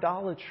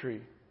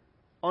idolatry.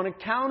 On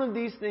account of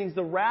these things,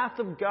 the wrath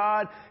of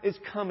God is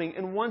coming.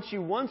 And once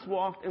you once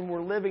walked and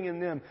were living in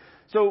them.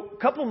 So, a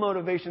couple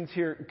motivations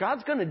here.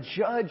 God's going to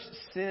judge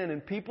sin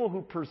and people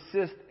who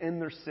persist in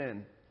their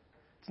sin.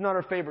 It's not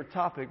our favorite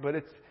topic, but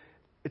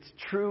it's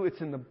true.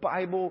 It's in the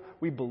Bible.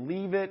 We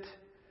believe it.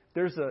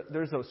 There's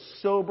a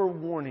sober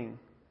warning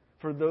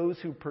for those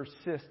who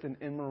persist in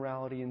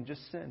immorality and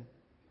just sin.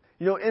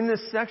 You know, in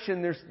this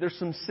section, there's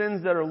some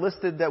sins that are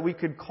listed that we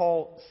could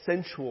call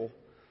sensual.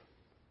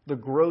 The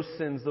gross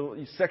sins,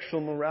 the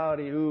sexual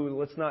morality. Ooh,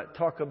 let's not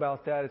talk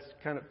about that. It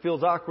kind of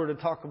feels awkward to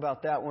talk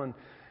about that one.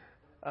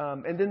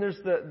 And then there's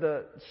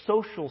the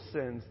social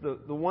sins,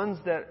 the ones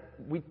that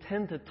we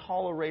tend to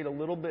tolerate a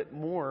little bit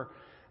more,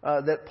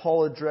 that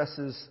Paul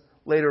addresses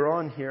later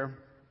on here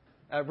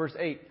at verse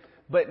 8.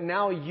 But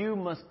now you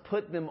must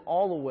put them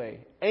all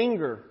away.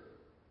 Anger,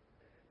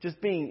 just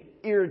being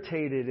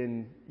irritated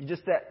and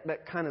just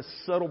that kind of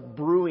subtle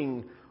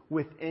brewing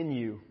within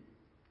you.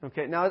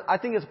 Okay, now I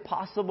think it's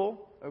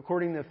possible,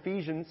 according to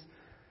Ephesians,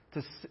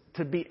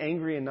 to be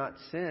angry and not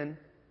sin.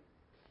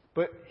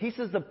 But he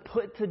says to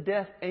put to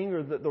death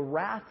anger, the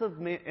wrath of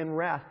man and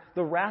wrath.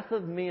 The wrath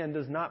of man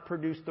does not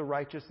produce the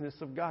righteousness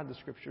of God, the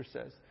Scripture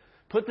says.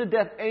 Put to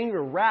death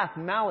anger, wrath,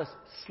 malice,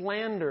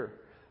 slander,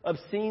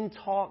 obscene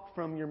talk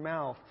from your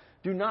mouth.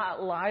 Do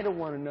not lie to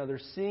one another,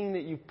 seeing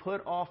that you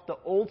put off the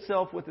old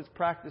self with its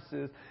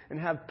practices and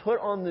have put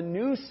on the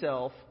new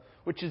self,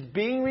 which is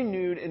being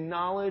renewed in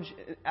knowledge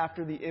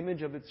after the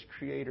image of its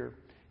Creator.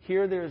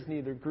 Here there is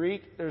neither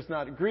there's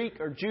not Greek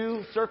or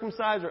Jew,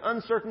 circumcised or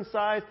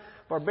uncircumcised,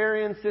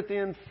 barbarian,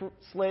 Scythian,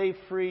 slave,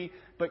 free,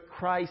 but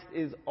Christ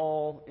is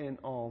all in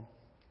all.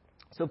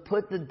 So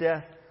put to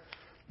death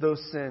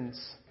those sins,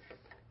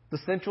 the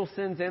sensual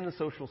sins and the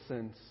social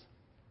sins,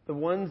 the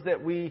ones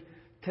that we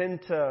tend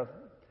to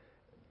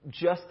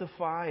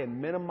justify and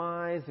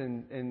minimize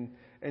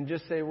and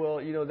just say,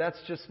 well, you know, that's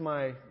just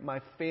my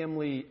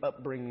family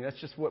upbringing. That's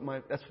just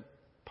that's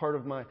part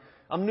of my.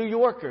 I'm a New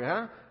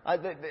Yorker, huh?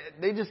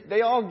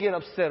 They all get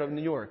upset of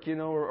New York, you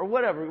know, or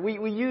whatever.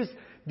 We use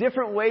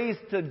different ways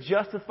to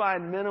justify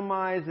and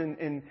minimize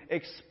and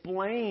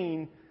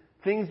explain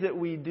things that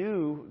we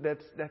do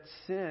that's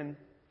sin.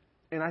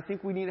 And I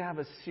think we need to have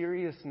a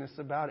seriousness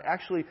about it.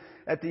 Actually,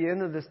 at the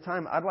end of this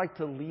time, I'd like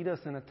to lead us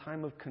in a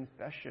time of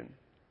confession.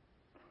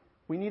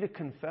 We need to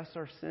confess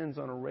our sins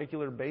on a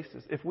regular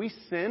basis. If we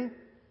sin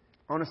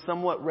on a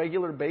somewhat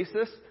regular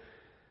basis,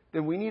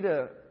 then we need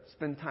to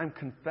spend time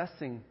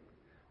confessing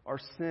our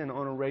sin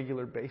on a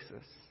regular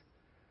basis.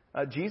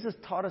 Jesus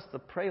taught us to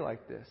pray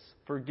like this.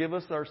 Forgive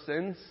us our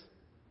sins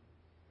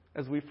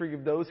as we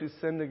forgive those who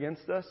sinned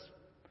against us.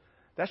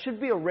 That should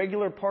be a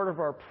regular part of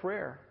our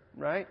prayer,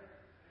 right?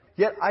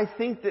 Yet I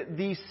think that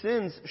these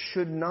sins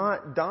should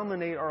not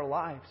dominate our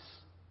lives.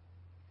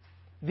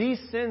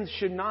 These sins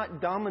should not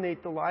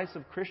dominate the lives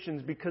of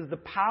Christians because the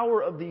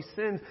power of these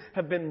sins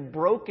have been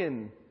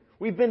broken.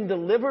 We've been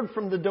delivered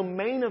from the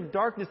domain of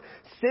darkness.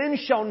 Sin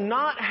shall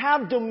not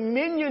have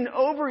dominion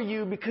over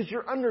you because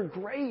you're under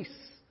grace.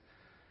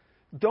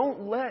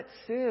 Don't let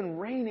sin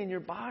reign in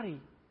your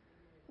body.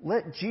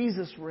 Let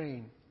Jesus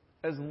reign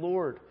as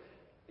Lord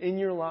in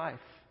your life.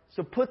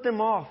 So put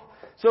them off.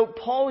 So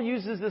Paul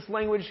uses this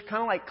language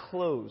kind of like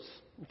clothes.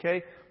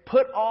 Okay?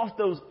 Put off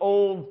those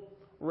old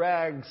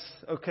rags.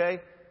 Okay?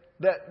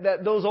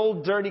 Those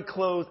old dirty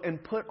clothes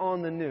and put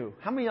on the new.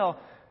 How many of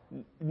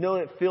y'all know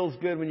it feels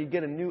good when you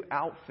get a new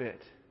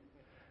outfit?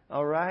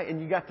 All right?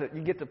 And you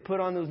get to put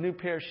on those new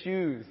pair of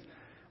shoes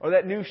or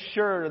that new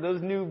shirt or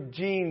those new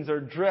jeans or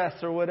dress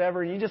or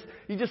whatever. And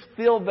you just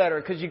feel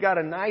better because you got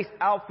a nice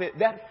outfit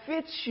that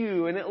fits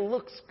you and it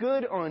looks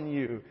good on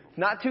you. It's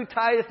not too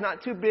tight, it's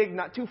not too big,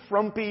 not too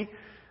frumpy,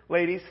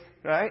 ladies,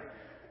 right?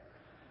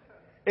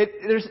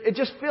 It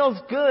just feels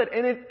good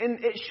and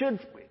it should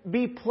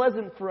be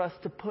pleasant for us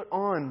to put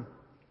on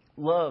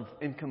love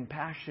and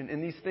compassion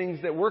and these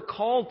things that we're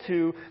called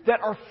to that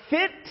are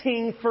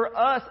fitting for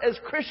us as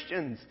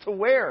Christians to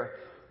wear.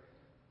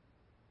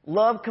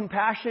 Love,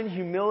 compassion,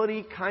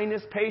 humility,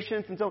 kindness,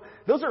 patience, and so on.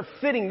 Those are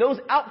fitting. Those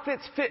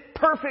outfits fit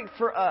perfect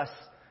for us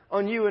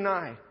on you and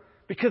I.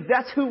 Because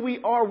that's who we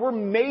are. We're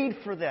made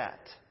for that.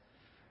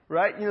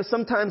 Right? You know,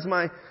 sometimes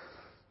I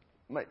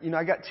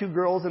got two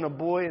girls and a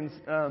boy, and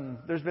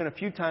there's been a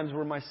few times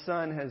where my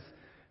son has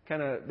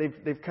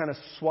they've kind of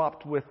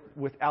swapped with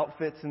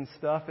outfits and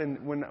stuff.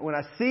 And when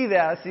I see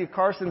that, I see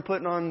Carson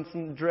putting on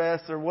some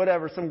dress or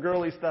whatever, some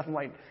girly stuff. I'm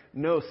like,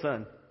 no,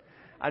 son.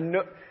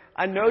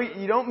 I know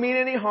you don't mean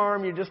any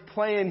harm. You're just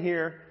playing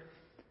here.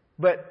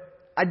 But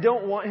I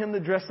don't want him to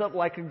dress up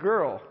like a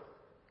girl.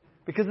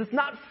 Because it's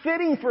not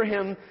fitting for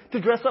him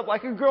to dress up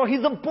like a girl.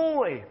 He's a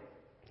boy.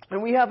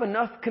 And we have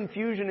enough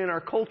confusion in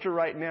our culture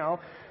right now.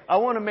 I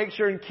want to make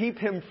sure and keep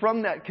him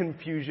from that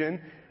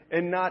confusion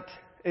and not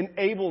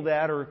enable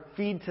that or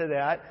feed to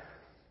that.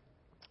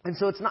 And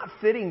so it's not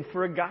fitting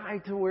for a guy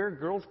to wear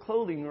girl's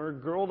clothing or a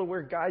girl to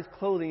wear guy's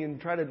clothing and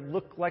try to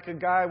look like a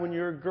guy when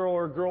you're a girl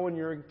or a girl when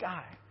you're a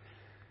guy.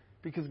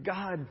 Because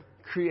God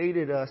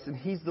created us and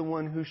He's the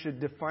one who should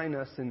define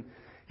us and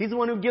He's the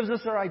one who gives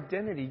us our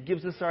identity.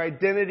 Gives us our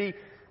identity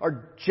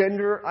our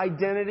gender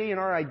identity, and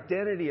our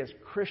identity as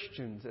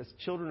Christians, as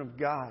children of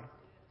God.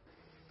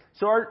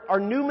 So our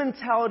new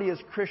mentality as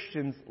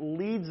Christians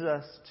leads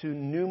us to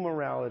new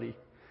morality.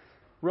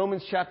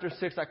 Romans chapter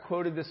 6, I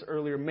quoted this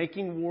earlier,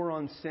 making war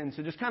on sin.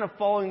 So just kind of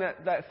following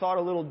that thought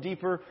a little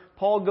deeper,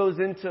 Paul goes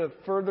into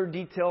further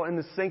detail in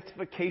the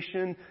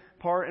sanctification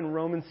part in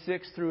Romans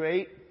 6 through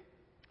 8.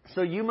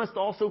 So you must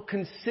also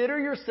consider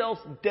yourselves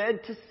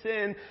dead to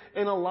sin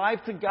and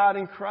alive to God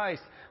in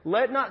Christ.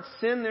 Let not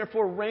sin,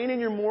 therefore, reign in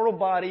your mortal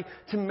body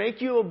to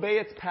make you obey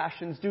its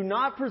passions. Do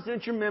not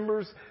present your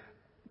members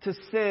to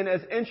sin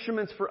as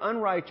instruments for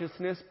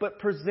unrighteousness, but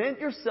present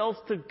yourselves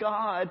to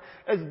God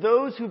as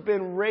those who've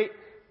been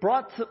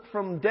brought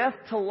from death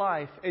to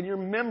life, and your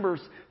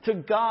members to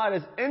God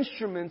as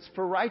instruments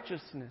for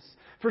righteousness.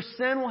 For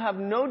sin will have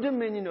no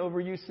dominion over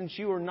you, since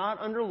you are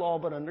not under law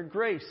but under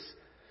grace.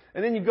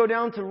 And then you go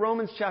down to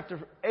Romans chapter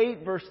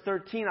 8, verse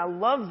 13. I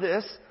love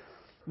this.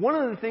 One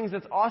of the things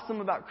that's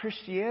awesome about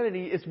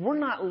Christianity is we're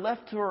not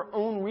left to our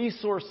own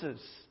resources.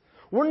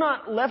 We're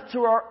not left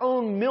to our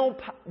own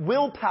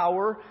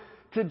willpower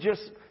to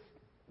just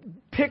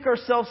pick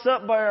ourselves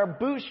up by our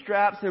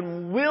bootstraps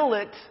and will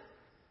it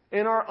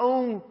in our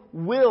own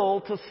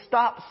will to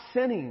stop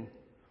sinning.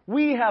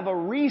 We have a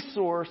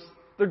resource,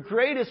 the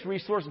greatest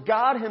resource,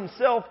 God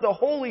Himself, the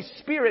Holy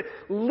Spirit,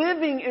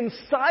 living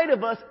inside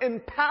of us,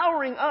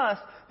 empowering us,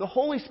 the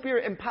Holy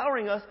Spirit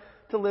empowering us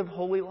to live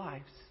holy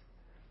lives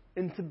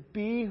and to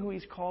be who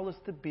He's called us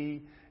to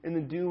be and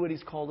to do what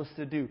He's called us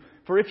to do.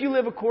 For if you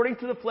live according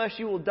to the flesh,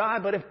 you will die.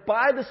 But if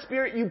by the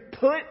Spirit you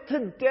put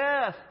to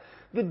death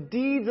the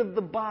deeds of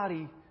the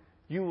body,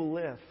 you will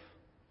live.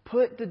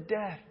 Put to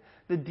death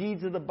the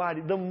deeds of the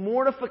body. The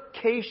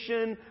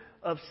mortification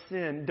of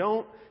sin.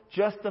 Don't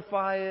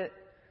justify it,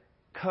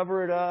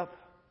 cover it up,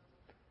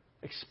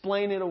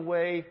 explain it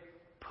away.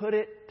 Put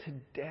it to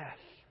death.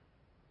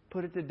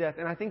 Put it to death.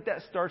 And I think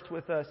that starts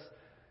with us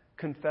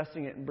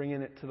confessing it and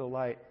bringing it to the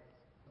light.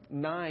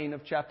 9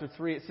 of chapter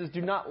 3, it says,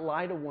 do not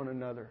lie to one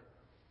another.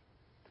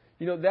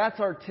 You know, that's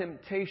our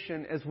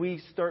temptation as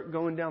we start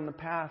going down the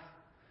path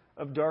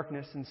of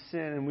darkness and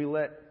sin, and we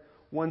let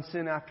one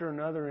sin after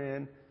another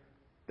in.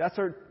 That's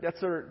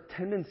our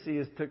tendency,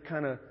 is to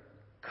kind of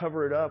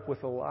cover it up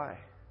with a lie.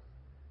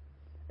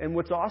 And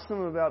what's awesome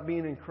about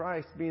being in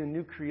Christ, being a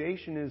new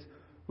creation, is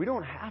we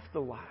don't have to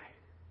lie.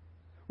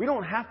 We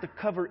don't have to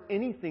cover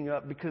anything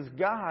up, because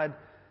God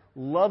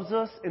loves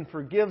us and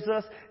forgives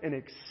us and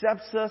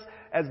accepts us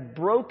as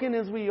broken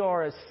as we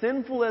are, as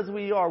sinful as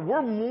we are.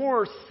 We're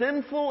more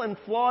sinful and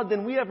flawed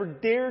than we ever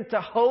dared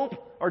to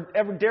hope or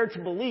ever dared to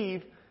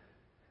believe.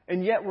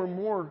 And yet we're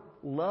more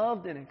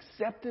loved and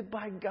accepted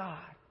by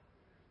God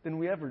than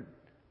we ever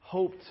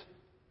hoped.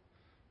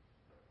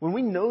 When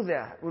we know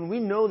that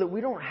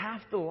we don't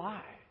have to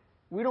lie,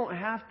 we don't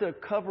have to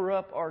cover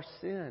up our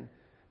sin,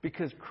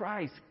 because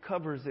Christ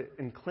covers it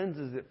and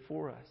cleanses it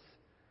for us.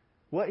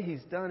 What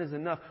He's done is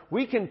enough.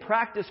 We can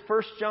practice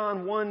 1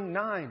 John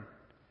 1:9.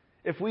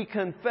 If we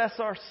confess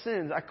our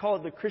sins, I call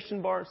it the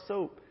Christian bar of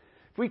soap.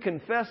 If we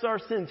confess our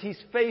sins, He's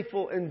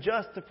faithful and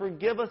just to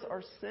forgive us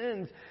our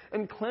sins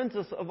and cleanse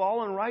us of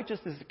all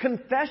unrighteousness.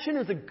 Confession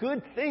is a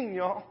good thing,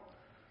 y'all.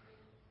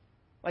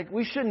 Like,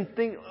 we shouldn't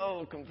think,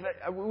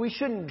 we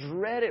shouldn't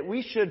dread it.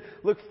 We should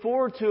look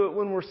forward to it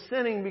when we're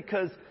sinning,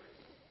 because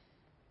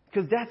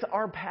that's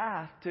our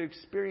path to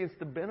experience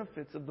the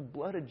benefits of the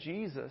blood of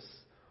Jesus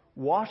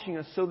washing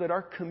us, so that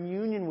our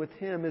communion with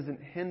Him isn't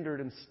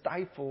hindered and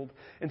stifled.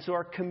 And so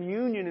our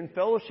communion and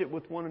fellowship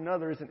with one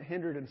another isn't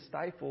hindered and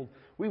stifled.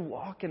 We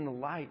walk in the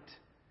light.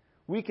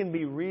 We can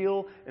be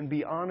real and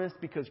be honest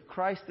because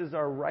Christ is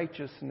our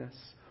righteousness.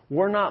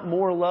 We're not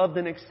more loved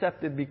and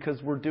accepted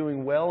because we're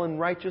doing well in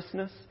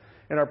righteousness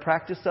and our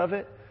practice of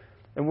it.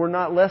 And we're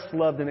not less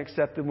loved and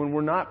accepted when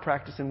we're not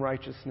practicing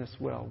righteousness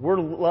well. We're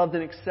loved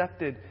and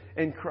accepted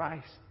in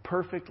Christ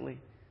perfectly.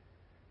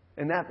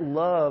 And that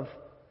love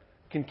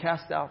can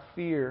cast out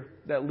fear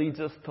that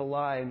leads us to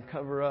lie and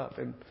cover up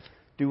and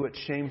do what's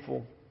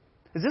shameful.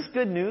 Is this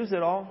good news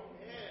at all?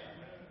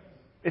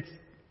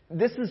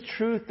 This is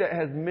truth that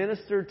has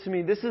ministered to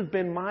me. This has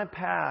been my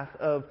path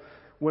of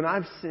when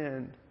I've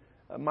sinned,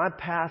 my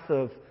path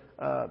of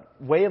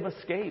way of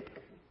escape,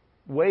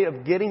 way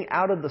of getting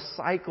out of the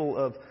cycle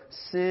of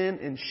sin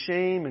and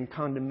shame and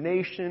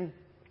condemnation,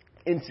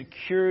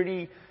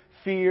 insecurity,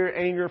 fear,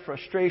 anger,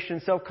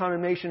 frustration,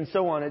 self-condemnation, and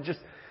so on. It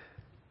just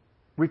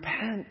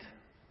repent.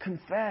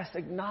 Confess,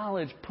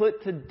 acknowledge,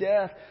 put to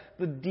death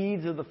the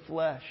deeds of the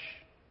flesh.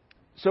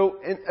 So,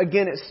 and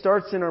again, it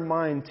starts in our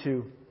mind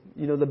too.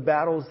 You know, the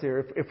battle's there.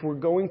 If we're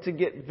going to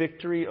get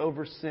victory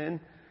over sin,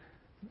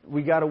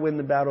 we got to win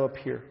the battle up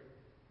here.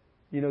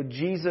 You know,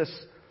 Jesus,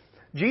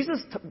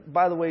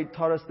 by the way,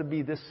 taught us to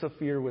be this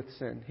severe with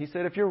sin. He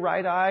said, if your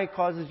right eye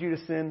causes you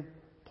to sin,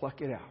 pluck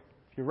it out.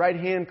 If your right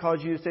hand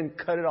causes you to sin,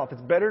 cut it off.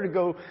 It's better to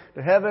go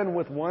to heaven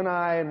with one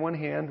eye and one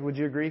hand, would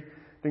you agree,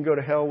 than go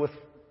to hell with,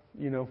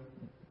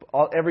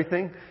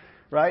 everything,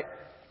 right?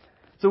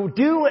 So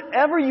do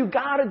whatever you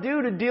got to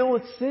do to deal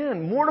with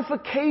sin.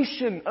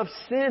 Mortification of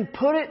sin.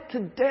 Put it to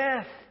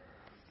death.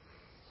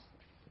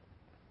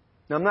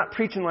 Now, I'm not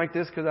preaching like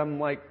this because I'm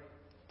like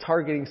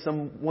targeting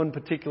one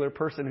particular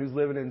person who's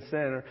living in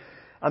sin.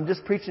 I'm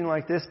just preaching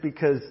like this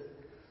because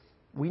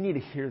we need to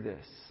hear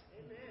this.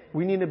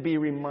 We need to be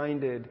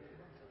reminded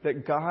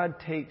that God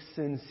takes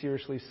sin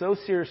seriously, so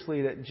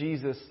seriously that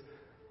Jesus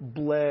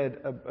bled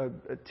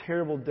a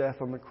terrible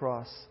death on the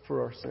cross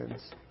for our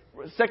sins.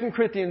 2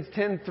 Corinthians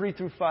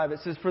 10:3-5, it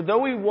says, "For though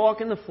we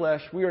walk in the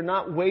flesh, we are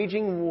not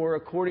waging war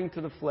according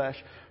to the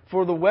flesh.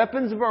 For the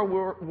weapons of our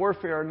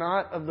warfare are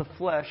not of the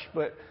flesh,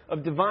 but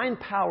of divine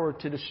power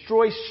to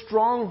destroy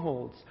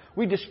strongholds.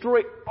 We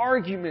destroy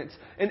arguments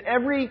and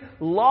every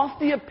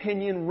lofty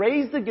opinion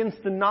raised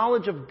against the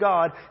knowledge of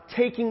God,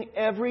 taking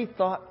every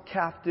thought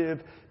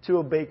captive to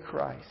obey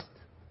Christ."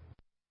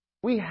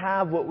 We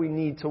have what we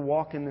need to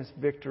walk in this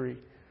victory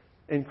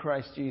in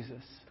Christ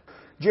Jesus.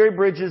 Jerry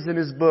Bridges, in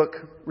his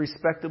book,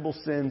 Respectable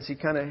Sins,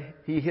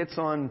 he hits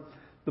on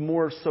the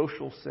more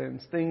social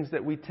sins, things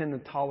that we tend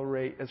to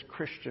tolerate as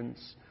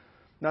Christians.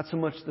 Not so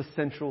much the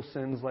central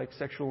sins like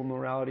sexual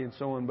immorality and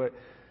so on, but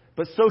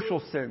social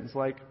sins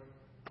like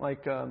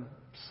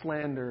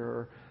slander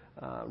or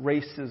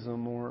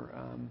racism or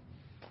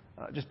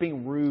just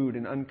being rude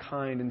and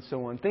unkind and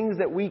so on. Things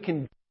that we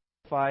can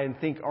justify and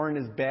think aren't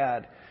as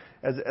bad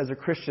as a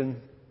Christian.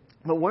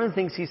 But one of the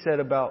things he said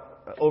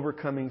about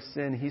overcoming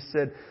sin, he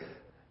said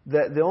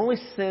that the only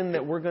sin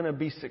that we're going to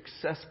be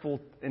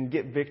successful and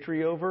get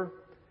victory over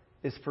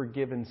is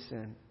forgiven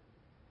sin.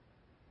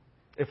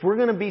 If we're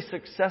going to be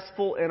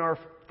successful in our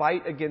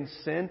fight against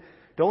sin,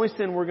 the only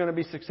sin we're going to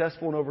be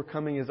successful in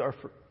overcoming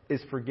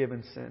is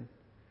forgiven sin.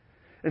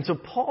 And so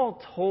Paul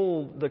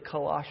told the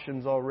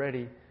Colossians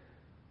already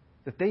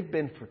that they've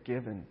been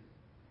forgiven.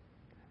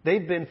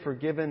 They've been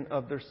forgiven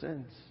of their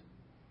sins.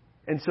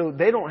 And so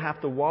they don't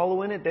have to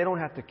wallow in it. They don't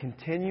have to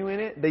continue in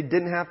it. They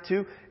didn't have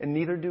to, and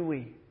neither do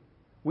we.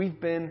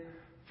 We've been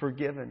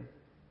forgiven.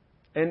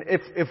 And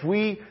if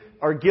we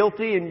are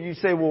guilty and you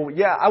say, well,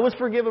 yeah, I was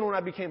forgiven when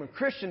I became a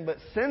Christian, but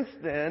since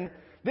then,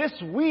 this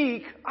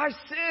week, I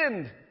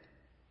sinned.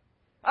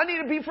 I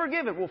need to be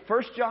forgiven. Well,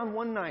 1 John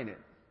 1:9 it.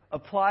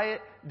 Apply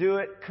it, do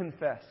it,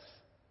 confess.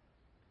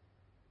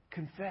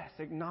 Confess,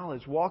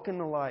 acknowledge, walk in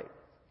the light.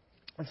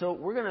 And so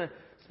we're going to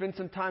spend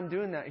some time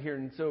doing that here.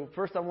 And so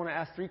first I want to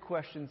ask 3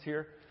 questions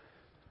here.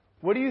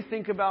 What do you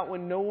think about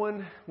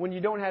when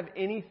you don't have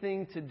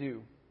anything to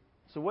do?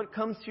 So what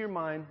comes to your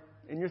mind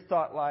in your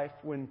thought life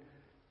when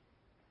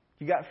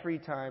you got free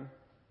time,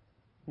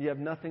 you have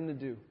nothing to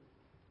do?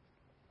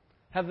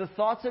 Have the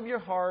thoughts of your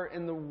heart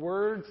and the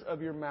words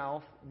of your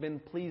mouth been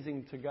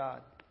pleasing to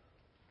God?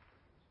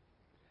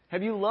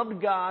 Have you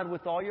loved God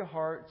with all your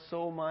heart,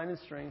 soul, mind, and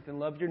strength, and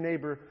loved your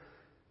neighbor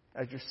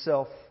as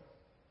yourself?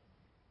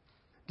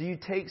 Do you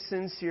take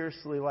sin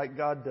seriously like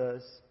God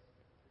does?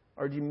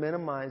 Or do you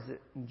minimize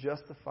it and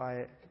justify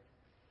it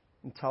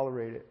and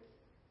tolerate it?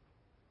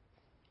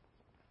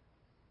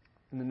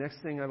 And the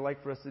next thing I'd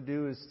like for us to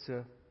do is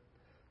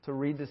to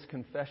read this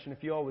confession.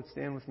 If you all would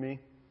stand with me.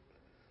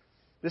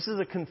 This is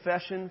a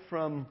confession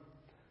from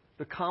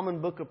the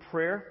Common Book of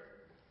Prayer.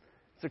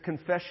 It's a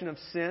confession of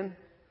sin.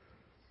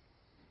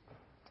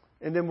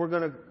 And then we're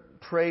going to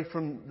pray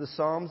from the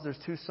Psalms. There's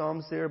 2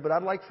 Psalms there. But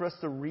I'd like for us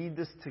to read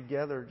this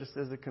together just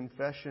as a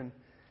confession.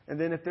 And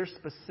then if there's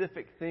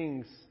specific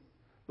things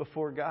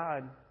before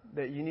God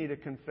that you need to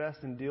confess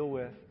and deal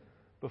with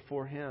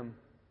before Him,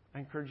 I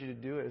encourage you to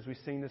do it as we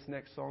sing this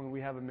next song and we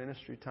have a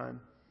ministry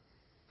time.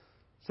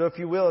 So if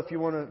you will, if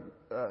you want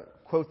to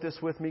quote this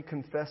with me,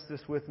 confess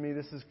this with me.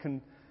 This is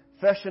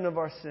confession of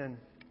our sin.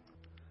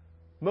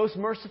 Most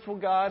merciful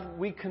God,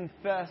 we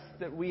confess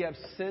that we have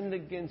sinned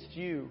against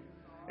You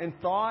in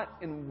thought,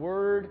 in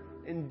word,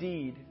 in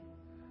deed,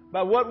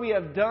 by what we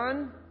have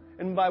done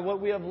and by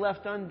what we have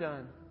left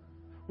undone.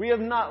 We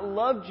have not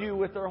loved You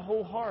with our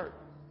whole heart.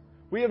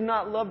 We have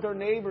not loved our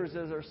neighbors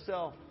as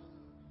ourselves.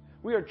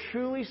 We are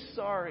truly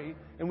sorry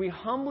and we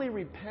humbly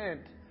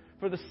repent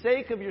for the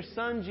sake of Your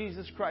Son,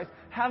 Jesus Christ.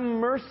 Have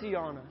mercy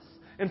on us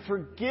and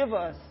forgive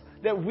us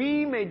that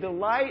we may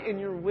delight in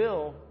Your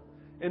will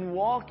and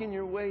walk in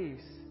Your ways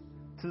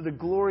to the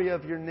glory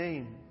of Your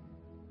name.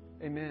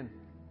 Amen.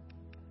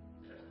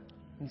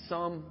 In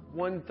Psalm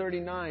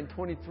 139,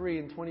 23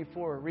 and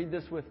 24, read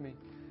this with me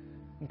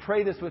and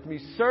pray this with me.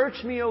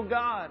 Search me, O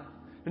God,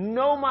 and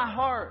know my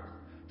heart.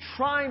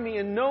 Try me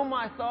and know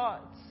my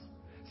thoughts.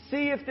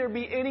 See if there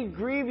be any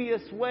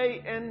grievous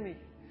way in me,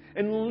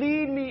 and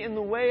lead me in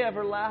the way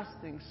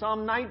everlasting.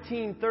 Psalm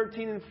 19,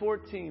 13 and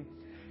 14.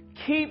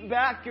 Keep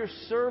back Your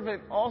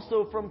servant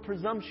also from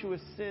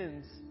presumptuous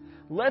sins.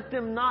 Let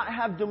them not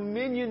have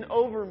dominion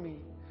over me.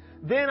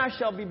 Then I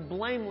shall be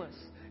blameless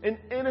and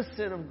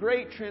innocent of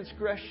great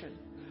transgression.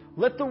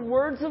 Let the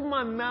words of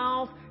my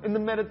mouth and the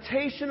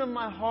meditation of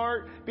my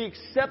heart be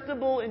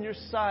acceptable in Your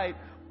sight,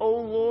 O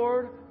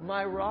Lord,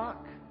 my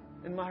rock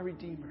and my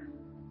redeemer.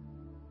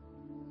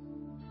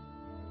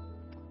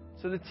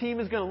 So the team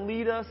is going to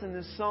lead us in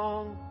this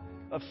song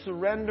of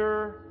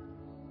surrender,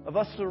 of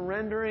us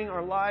surrendering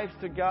our lives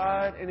to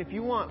God. And if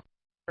you want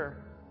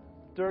prayer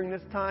during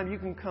this time, you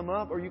can come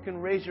up or you can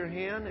raise your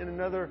hand and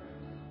another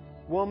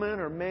woman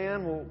or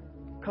man will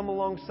come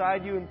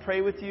alongside you and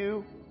pray with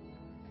you.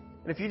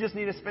 And if you just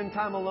need to spend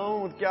time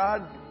alone with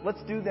God,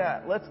 let's do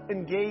that. Let's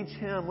engage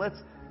Him. Let's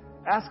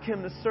ask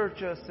Him to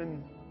search us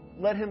and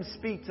let Him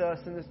speak to us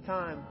in this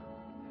time.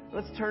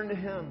 Let's turn to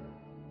Him.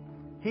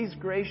 He's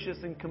gracious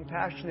and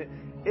compassionate.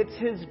 It's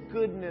His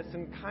goodness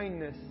and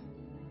kindness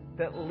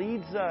that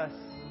leads us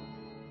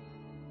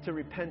to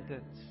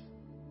repentance.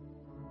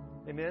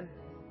 Amen?